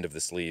the end of the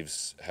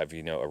sleeves have,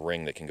 a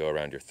ring that can go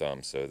around your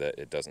thumb so that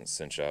it doesn't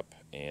cinch up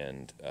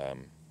and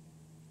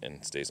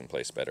stays in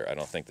place better. I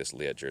don't think this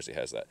Leatt jersey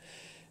has that.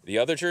 The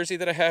other jersey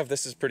that I have,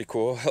 this is pretty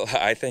cool.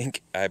 I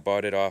think I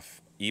bought it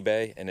off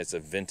eBay, and it's a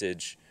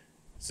vintage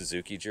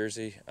Suzuki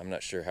jersey. I'm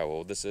not sure how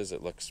old this is.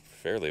 It looks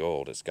fairly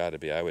old. It's got to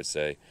be, I would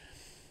say,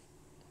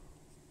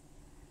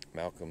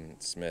 Malcolm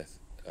Smith,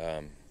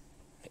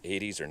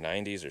 80s or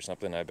 90s or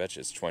something. I bet you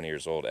it's 20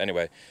 years old.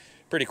 Anyway,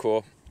 pretty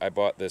cool. I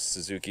bought this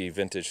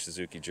vintage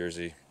Suzuki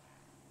jersey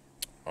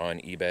on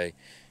eBay,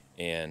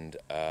 and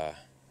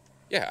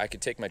yeah, I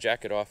could take my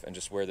jacket off and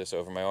just wear this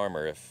over my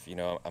armor if,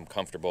 I'm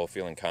comfortable,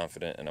 feeling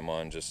confident, and I'm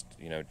on just,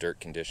 dirt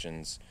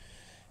conditions,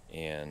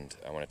 and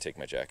I want to take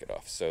my jacket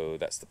off. So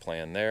that's the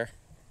plan there.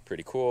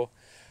 Pretty cool.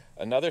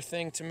 Another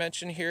thing to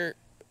mention here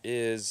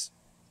is,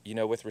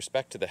 with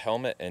respect to the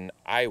helmet and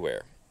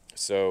eyewear.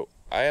 So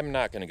I am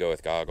not going to go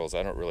with goggles.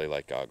 I don't really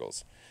like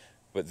goggles.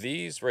 But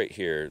these right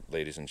here,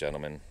 ladies and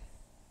gentlemen,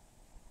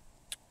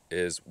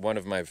 is one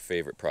of my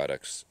favorite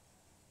products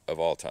of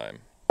all time.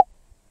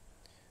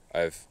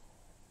 I've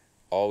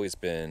always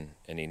been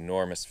an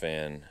enormous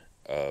fan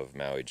of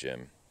Maui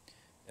Jim,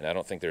 and I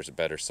don't think there's a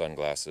better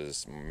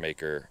sunglasses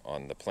maker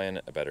on the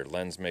planet, a better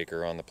lens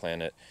maker on the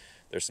planet.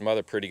 There's some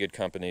other pretty good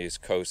companies,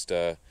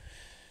 Costa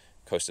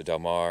Del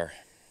Mar,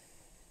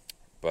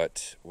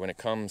 but when it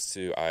comes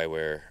to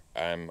eyewear,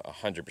 I'm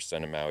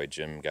 100% a Maui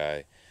Jim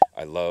guy.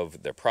 I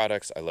love their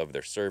products, I love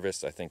their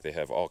service. I think they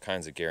have all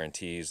kinds of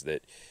guarantees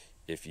that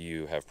if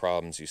you have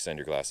problems, you send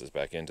your glasses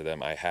back into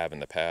them. I have in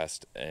the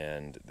past,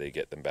 and they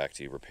get them back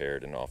to you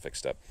repaired and all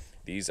fixed up.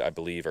 These, I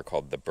believe, are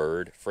called the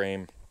Bird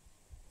frame.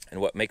 And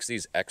what makes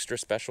these extra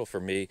special for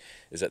me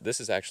is that this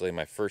is actually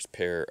my first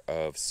pair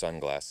of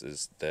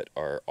sunglasses that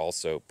are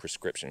also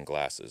prescription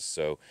glasses.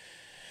 So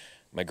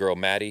my girl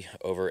Maddie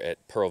over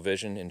at Pearl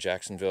Vision in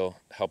Jacksonville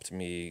helped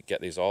me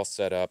get these all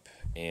set up,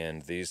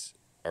 and these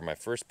are my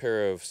first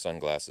pair of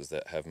sunglasses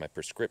that have my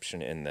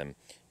prescription in them,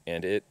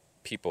 and it,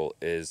 people,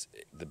 is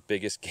the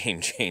biggest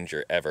game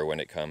changer ever when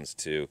it comes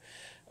to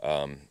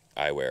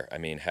eyewear. I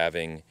mean,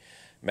 having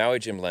Maui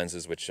Jim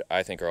lenses, which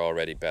I think are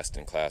already best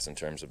in class in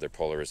terms of their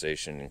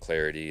polarization and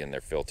clarity and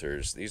their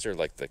filters. These are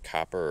like the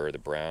copper or the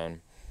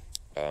brown,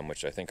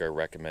 which I think are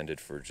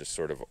recommended for just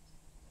sort of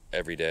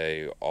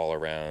everyday,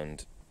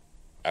 all-around,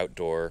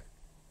 outdoor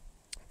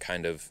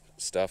kind of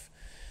stuff.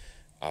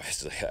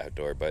 Obviously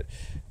outdoor, but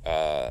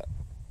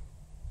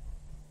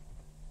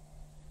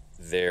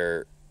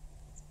they're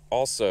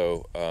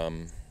also,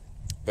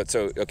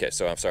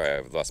 so I'm sorry,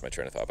 I've lost my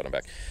train of thought, but I'm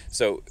back.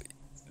 So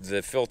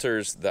the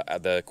filters,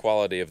 the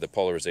quality of the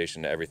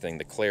polarization, everything,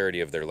 the clarity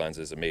of their lens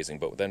is amazing.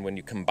 But then when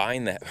you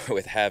combine that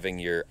with having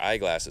your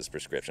eyeglasses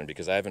prescription,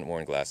 because I haven't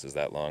worn glasses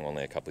that long,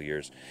 only a couple of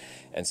years,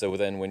 and so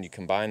then when you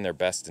combine their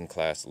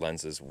best-in-class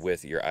lenses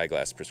with your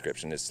eyeglass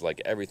prescription, it's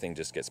like everything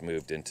just gets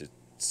moved into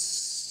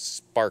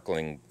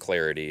sparkling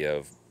clarity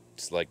of,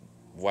 it's like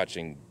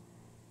watching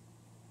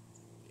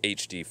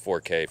HD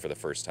 4K for the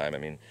first time. I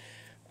mean,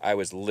 I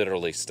was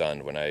literally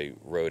stunned when I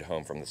rode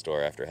home from the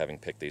store after having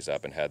picked these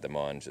up and had them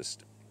on,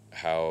 just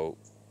how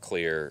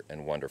clear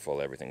and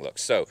wonderful everything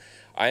looks. So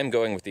I am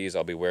going with these.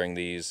 I'll be wearing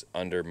these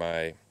under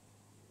I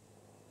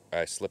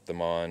slip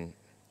them on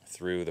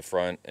through the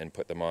front and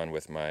put them on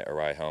with my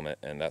Arai helmet,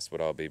 and that's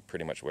what I'll be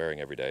pretty much wearing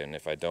every day. And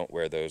if I don't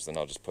wear those, then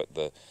I'll just put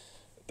the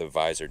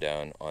visor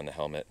down on the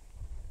helmet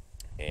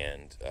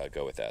and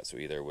go with that. So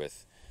either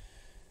with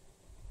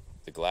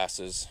the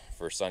glasses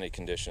for sunny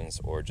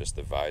conditions or just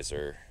the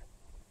visor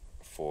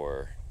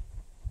for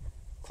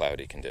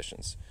cloudy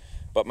conditions.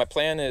 But my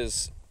plan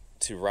is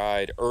to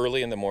ride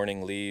early in the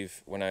morning,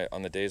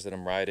 on the days that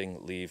I'm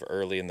riding, leave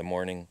early in the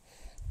morning,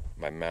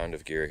 my mound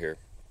of gear here,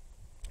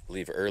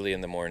 leave early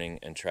in the morning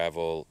and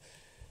travel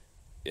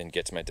and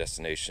get to my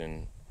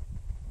destination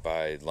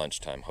by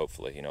lunchtime,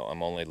 hopefully.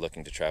 I'm only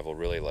looking to travel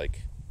really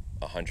like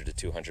 100 to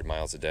 200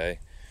 miles a day,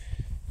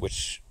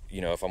 which,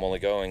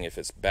 if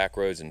it's back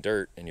roads and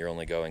dirt and you're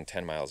only going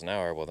 10 miles an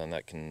hour, well, then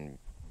that can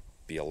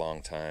be a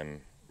long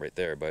time right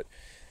there. But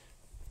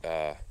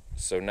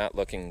so not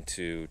looking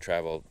to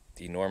travel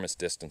enormous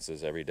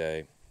distances every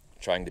day,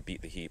 trying to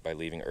beat the heat by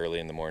leaving early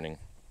in the morning,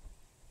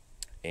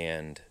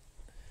 and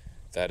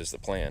that is the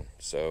plan.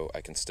 So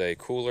I can stay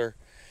cooler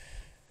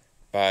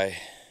by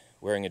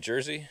wearing a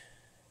jersey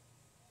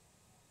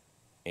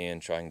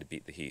and trying to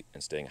beat the heat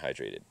and staying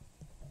hydrated.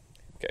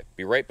 Okay,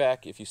 be right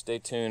back. If you stay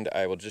tuned,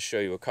 I will just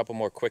show you a couple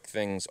more quick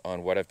things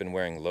on what I've been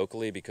wearing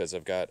locally, because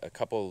I've got a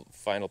couple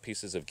final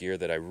pieces of gear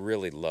that I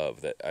really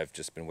love that I've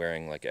just been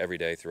wearing like every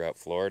day throughout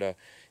Florida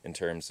in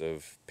terms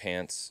of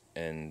pants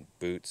and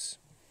boots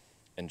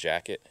and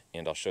jacket,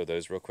 and I'll show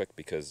those real quick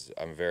because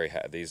I'm very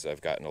these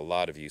I've gotten a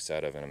lot of use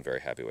out of, and I'm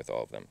very happy with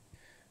all of them.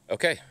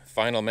 Okay,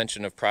 final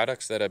mention of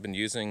products that I've been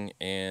using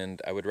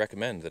and I would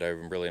recommend that I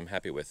really am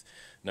happy with.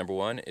 Number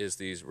one is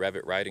these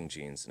REV'IT riding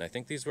jeans, and I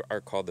think these are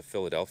called the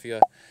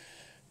Philadelphia.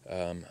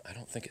 I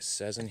don't think it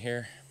says in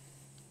here.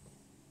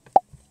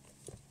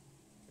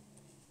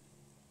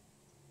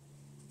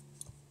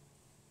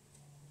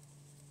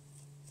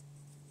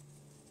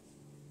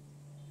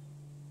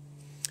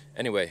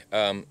 Anyway,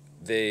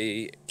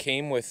 they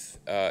came with,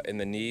 in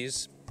the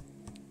knees,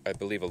 I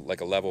believe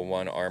like a level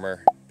 1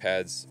 armor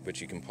pads,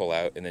 which you can pull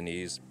out in the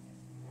knees.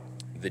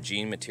 The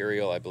jean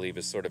material, I believe,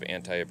 is sort of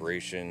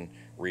anti-abrasion,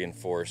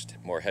 reinforced,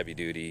 more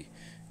heavy-duty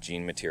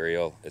jean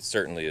material. It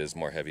certainly is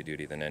more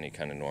heavy-duty than any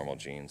kind of normal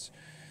jeans,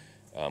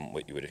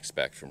 what you would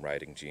expect from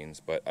riding jeans.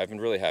 But I've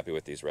been really happy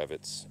with these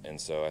REV'ITs, and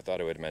so I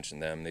thought I would mention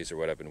them. These are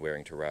what I've been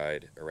wearing to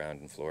ride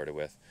around in Florida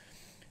with.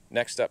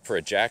 Next up, for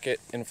a jacket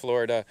in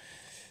Florida,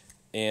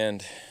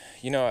 and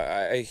you know,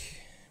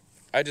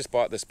 I just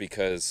bought this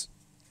because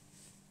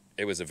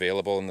it was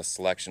available in the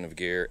selection of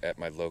gear at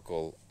my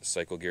local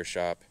cycle gear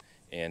shop,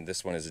 and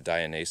this one is a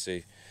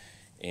Dainese,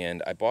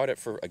 and I bought it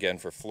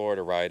for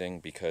Florida riding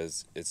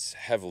because it's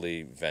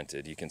heavily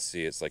vented. You can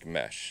see it's like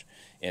mesh,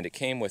 and it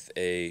came with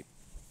a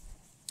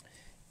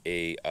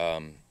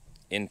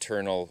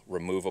internal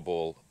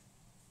removable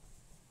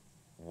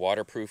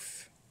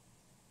waterproof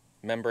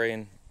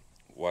membrane,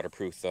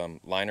 waterproof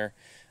liner.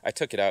 I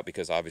took it out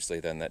because obviously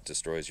then that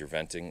destroys your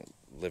venting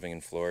living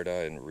in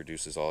Florida and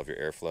reduces all of your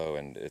airflow,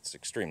 and it's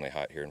extremely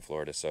hot here in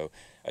Florida, so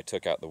I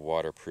took out the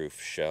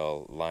waterproof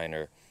shell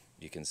liner.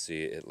 You can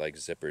see it like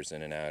zippers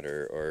in and out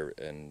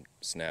and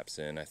snaps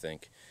in, I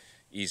think.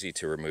 Easy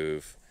to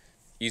remove,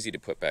 easy to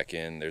put back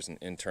in. There's an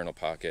internal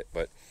pocket,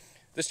 but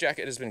this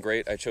jacket has been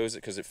great. I chose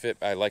it because it fit.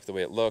 I liked the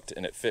way it looked,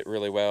 and it fit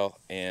really well,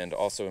 and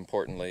also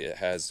importantly, it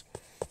has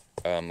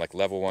like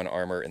level 1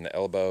 armor in the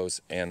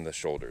elbows and the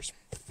shoulders.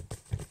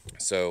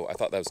 So I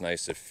thought that was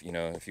nice if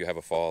you have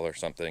a fall or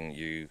something,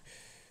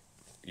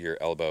 your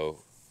elbow,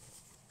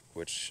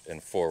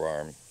 and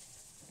forearm,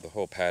 the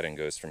whole padding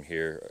goes from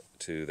here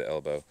to the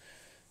elbow.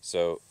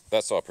 So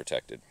that's all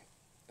protected.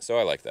 So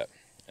I like that,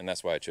 and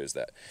that's why I chose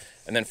that.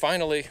 And then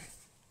finally,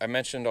 I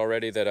mentioned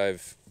already that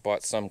I've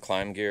bought some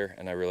climb gear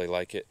and I really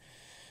like it.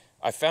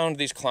 I found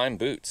these climb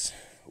boots,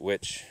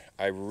 which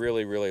I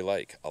really, really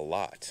like a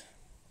lot.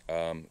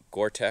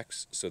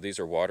 Gore-Tex, so these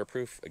are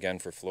waterproof. Again,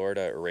 for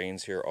Florida, it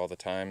rains here all the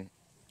time,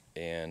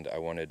 and I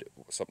wanted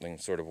something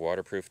sort of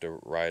waterproof to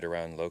ride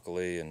around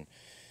locally and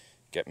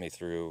get me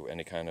through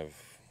any kind of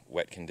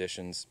wet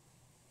conditions.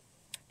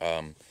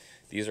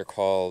 These are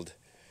called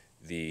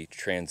the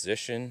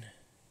Transition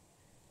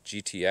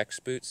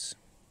GTX boots,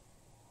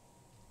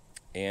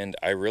 and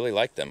I really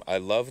like them. I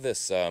love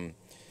this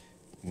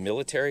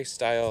military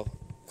style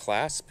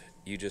clasp.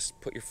 You just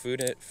put your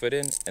foot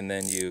in, and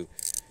then you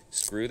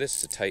screw this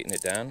to tighten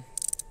it down,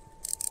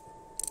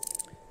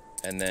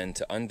 and then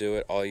to undo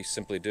it, all you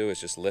simply do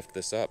is just lift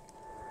this up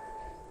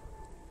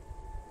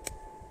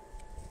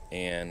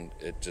and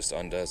it just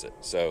undoes it.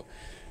 So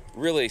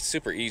really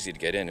super easy to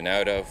get in and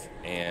out of,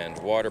 and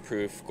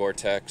waterproof,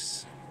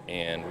 Gore-Tex,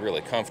 and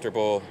really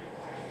comfortable.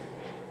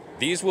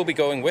 These will be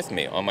going with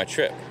me on my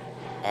trip.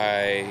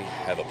 I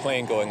have a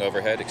plane going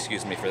overhead,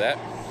 excuse me for that,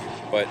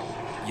 but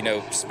you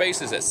know,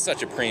 space is at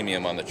such a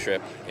premium on the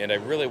trip, and I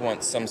really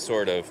want some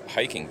sort of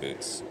hiking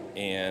boots,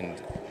 and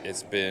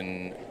it's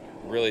been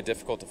really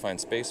difficult to find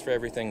space for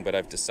everything, but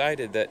I've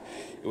decided that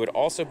it would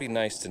also be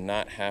nice to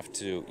not have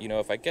to,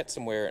 if I get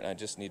somewhere and I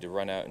just need to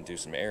run out and do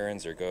some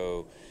errands or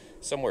go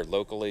somewhere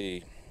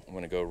locally, I'm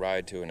going to go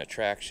ride to an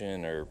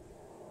attraction or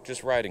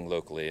just riding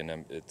locally, and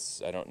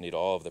I don't need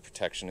all of the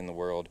protection in the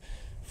world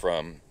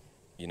from,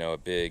 my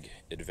big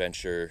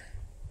adventure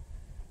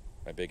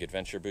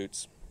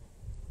boots.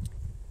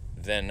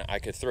 Then I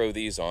could throw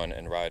these on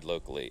and ride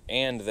locally.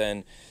 And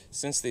then,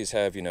 since these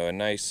have, a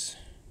nice,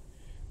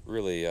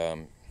 really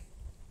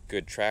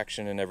good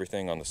traction and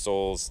everything on the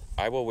soles,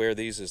 I will wear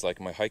these as like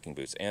my hiking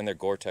boots, and they're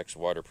Gore-Tex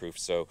waterproof.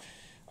 So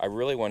I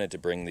really wanted to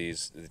bring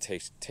these, they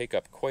take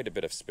up quite a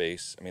bit of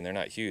space. I mean, they're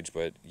not huge,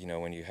 but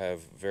when you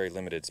have very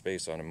limited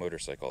space on a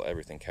motorcycle,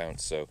 everything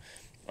counts. So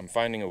I'm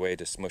finding a way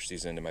to smush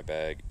these into my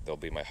bag. They'll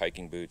be my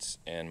hiking boots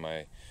and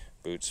my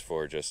boots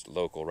for just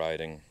local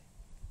riding,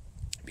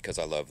 because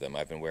I love them.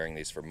 I've been wearing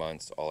these for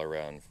months all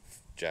around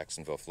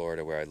Jacksonville,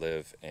 Florida, where I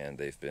live, and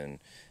they've been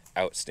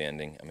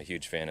outstanding. I'm a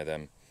huge fan of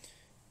them,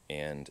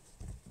 and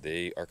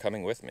they are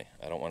coming with me.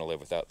 I don't want to live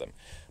without them.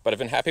 But I've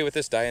been happy with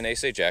this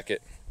Dainese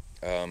jacket.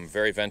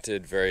 Very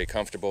vented, very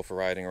comfortable for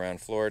riding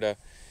around Florida,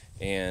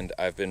 and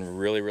I've been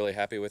really, really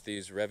happy with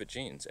these REV'IT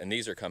jeans, and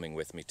these are coming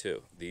with me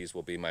too. These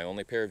will be my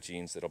only pair of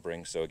jeans that I'll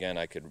bring, so again,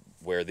 I could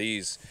wear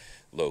these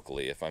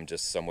locally. If I'm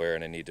just somewhere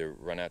and I need to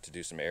run out to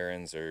do some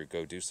errands or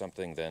go do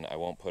something, then I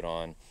won't put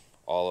on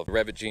all of the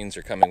REV'IT jeans.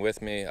 Are coming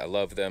with me. I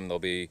love them. They'll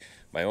be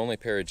my only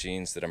pair of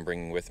jeans that I'm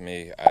bringing with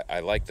me.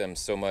 I like them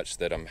so much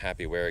that I'm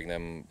happy wearing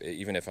them,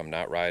 even if I'm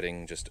not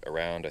riding, just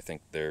around. I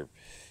think they're,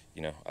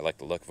 you know, I like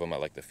the look of them, I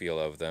like the feel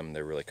of them.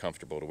 They're really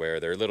comfortable to wear.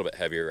 They're a little bit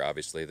heavier,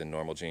 obviously, than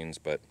normal jeans,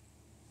 but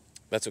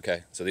that's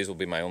okay. So these will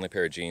be my only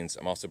pair of jeans.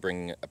 I'm also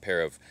bringing a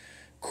pair of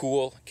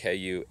Kuhl,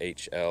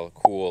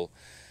 Kuhl,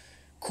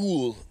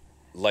 cool,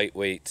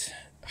 lightweight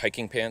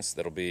hiking pants.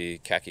 That'll be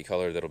khaki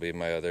color. That'll be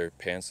my other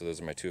pants. So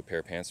those are my two pair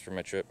of pants for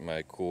my trip,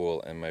 my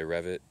Kuhl and my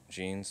REV'IT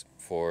jeans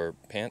for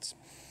pants.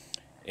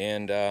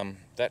 And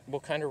that will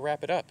kind of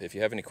wrap it up. If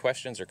you have any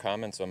questions or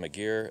comments on my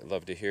gear, I'd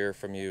love to hear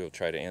from you. I'll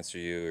try to answer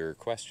your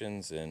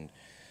questions and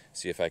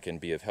see if I can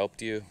be of help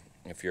to you.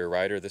 If you're a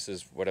rider, this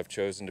is what I've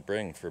chosen to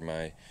bring for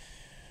my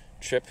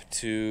trip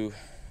to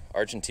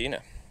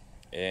Argentina.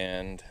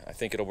 And I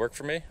think it'll work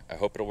for me. I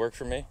hope it'll work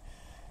for me.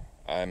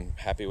 I'm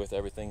happy with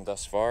everything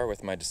thus far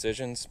with my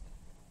decisions.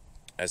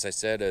 As I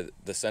said,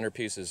 the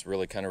centerpiece is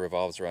really kind of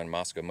revolves around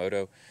Mosko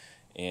Moto,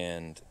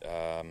 and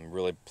I'm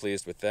really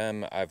pleased with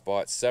them. I've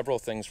bought several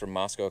things from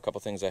Mosko, a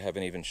couple things I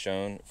haven't even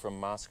shown from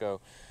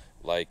Mosko,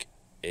 like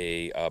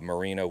a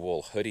merino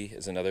wool hoodie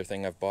is another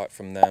thing I've bought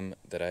from them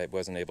that I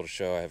wasn't able to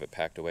show. I have it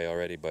packed away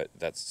already, but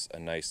that's a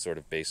nice sort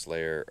of base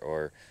layer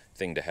or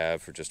thing to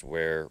have for just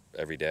wear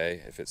every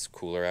day if it's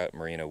cooler out,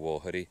 merino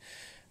wool hoodie.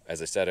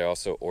 As I said, I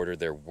also ordered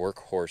their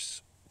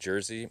Workhorse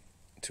jersey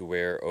to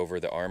wear over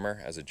the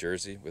armor as a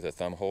jersey with the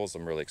thumb holes.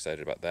 I'm really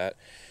excited about that.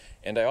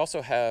 And I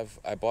also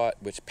I bought,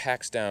 which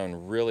packs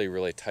down really,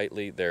 really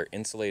tightly, their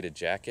insulated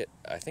jacket.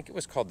 I think it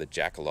was called the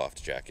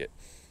Jackaloft jacket.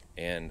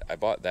 And I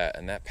bought that,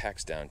 and that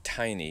packs down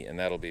tiny, and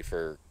that'll be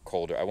for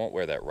colder. I won't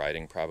wear that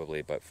riding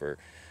probably, but for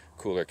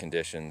cooler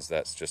conditions,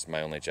 that's just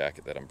my only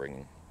jacket that I'm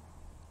bringing.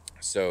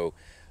 So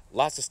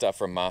lots of stuff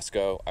from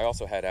Mosko. I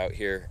also had out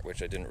here,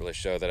 which I didn't really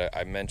show, that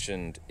I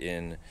mentioned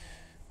in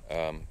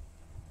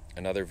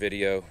another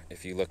video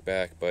if you look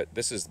back, but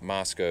this is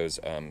Mosko's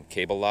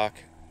cable lock,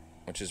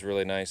 which is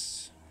really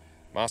nice.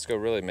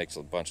 Mosko really makes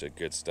a bunch of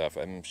good stuff.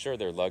 I'm sure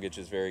their luggage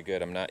is very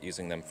good. I'm not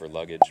using them for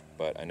luggage,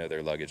 but I know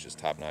their luggage is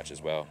top-notch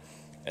as well.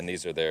 And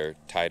these are their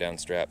tie-down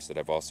straps that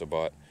I've also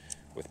bought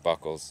with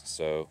buckles,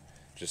 so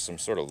just some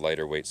sort of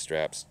lighter weight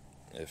straps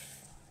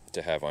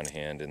to have on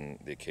hand in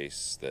the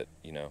case that,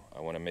 you know, I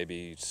want to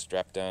maybe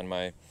strap down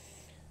my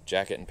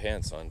jacket and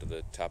pants onto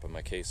the top of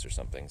my case or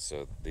something.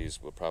 So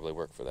these will probably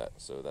work for that.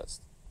 So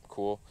that's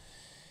cool.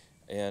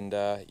 And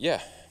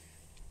yeah,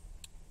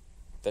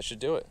 that should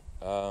do it.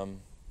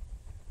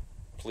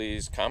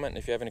 Please comment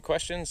if you have any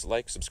questions,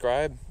 like,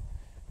 subscribe,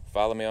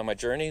 follow me on my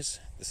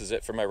journeys. This is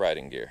it for my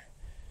riding gear.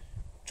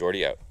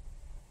 Jordy out.